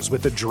entrepreneurs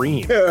with a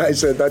dream. I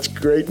said, that's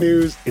great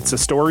news. It's a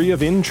story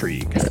of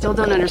intrigue. I still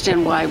don't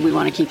understand why we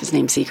want to keep his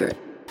name secret.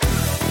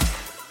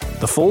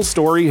 The full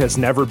story has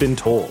never been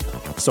told,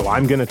 so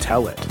I'm going to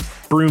tell it.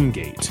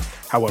 Broomgate,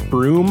 how a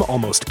broom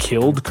almost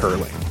killed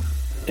curling.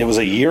 It was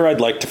a year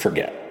I'd like to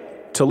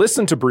forget. To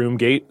listen to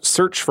Broomgate,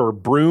 search for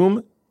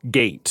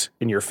Broomgate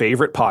in your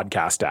favorite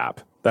podcast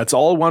app. That's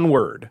all one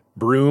word,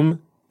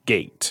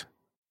 Broomgate.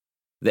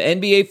 The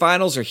NBA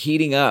Finals are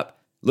heating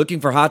up. Looking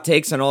for hot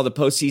takes on all the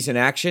postseason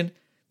action?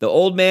 The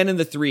Old Man and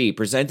the Three,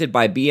 presented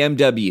by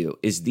BMW,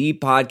 is the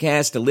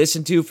podcast to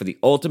listen to for the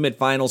ultimate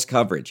finals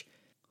coverage.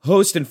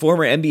 Host and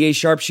former NBA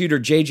sharpshooter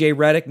JJ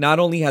Redick not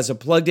only has a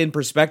plugged-in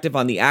perspective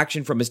on the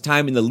action from his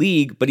time in the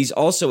league, but he's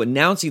also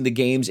announcing the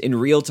games in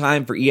real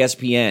time for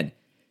ESPN.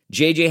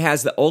 JJ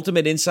has the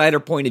ultimate insider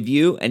point of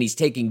view, and he's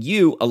taking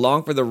you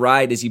along for the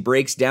ride as he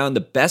breaks down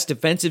the best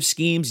defensive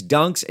schemes,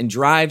 dunks, and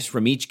drives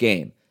from each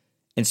game.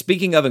 And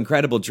speaking of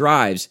incredible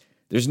drives,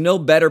 there's no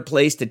better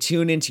place to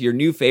tune into your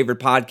new favorite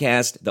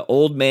podcast, The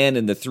Old Man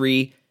and the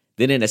Three,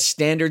 than in a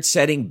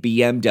standard-setting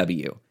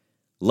BMW.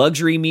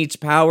 Luxury meets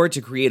power to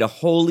create a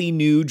wholly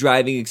new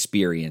driving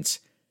experience.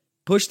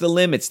 Push the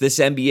limits this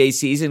NBA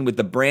season with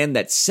the brand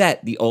that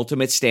set the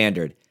ultimate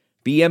standard.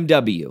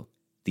 BMW,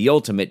 the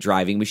ultimate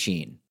driving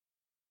machine.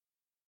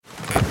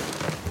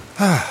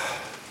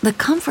 The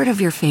comfort of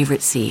your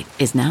favorite seat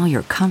is now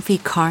your comfy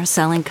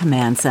car-selling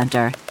command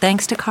center,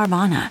 thanks to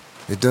Carvana.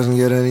 It doesn't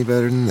get any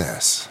better than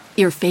this.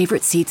 Your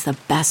favorite seat's the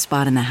best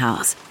spot in the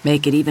house.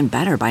 Make it even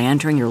better by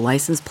entering your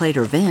license plate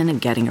or VIN and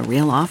getting a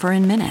real offer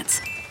in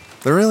minutes.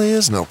 There really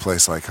is no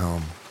place like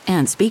home.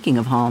 And speaking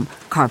of home,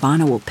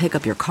 Carvana will pick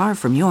up your car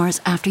from yours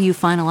after you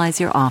finalize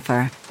your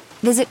offer.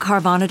 Visit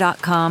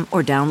Carvana.com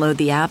or download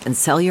the app and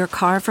sell your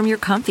car from your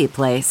comfy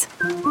place.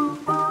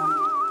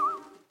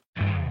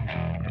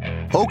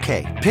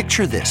 Okay,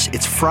 picture this.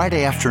 It's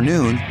Friday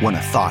afternoon when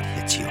a thought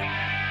hits you.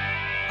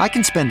 I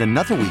can spend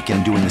another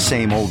weekend doing the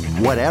same old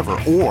whatever,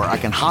 or I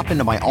can hop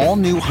into my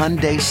all-new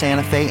Hyundai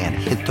Santa Fe and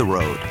hit the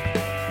road.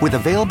 With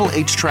available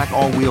H-Track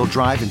all-wheel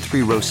drive and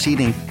 3-row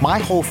seating, my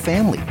whole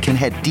family can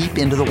head deep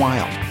into the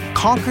wild.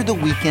 Conquer the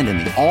weekend in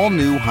the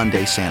all-new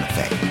Hyundai Santa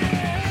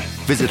Fe.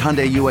 Visit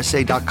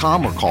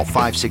HyundaiUSA.com or call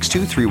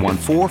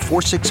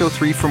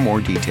 562-314-4603 for more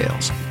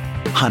details.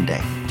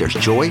 Hyundai, there's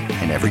joy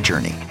in every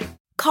journey.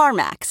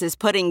 CarMax is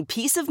putting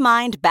peace of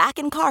mind back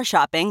in car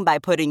shopping by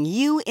putting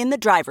you in the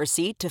driver's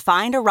seat to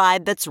find a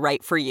ride that's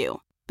right for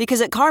you.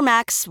 Because at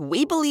CarMax,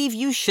 we believe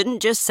you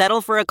shouldn't just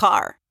settle for a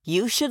car.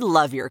 You should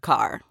love your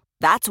car.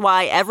 That's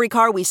why every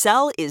car we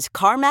sell is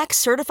CarMax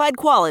certified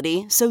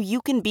quality, so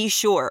you can be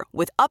sure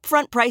with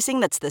upfront pricing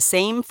that's the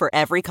same for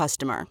every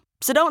customer.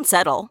 So don't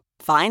settle.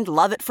 Find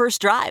love at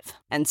first drive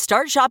and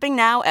start shopping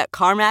now at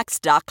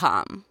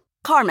CarMax.com.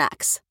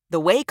 CarMax, the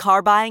way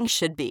car buying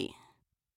should be.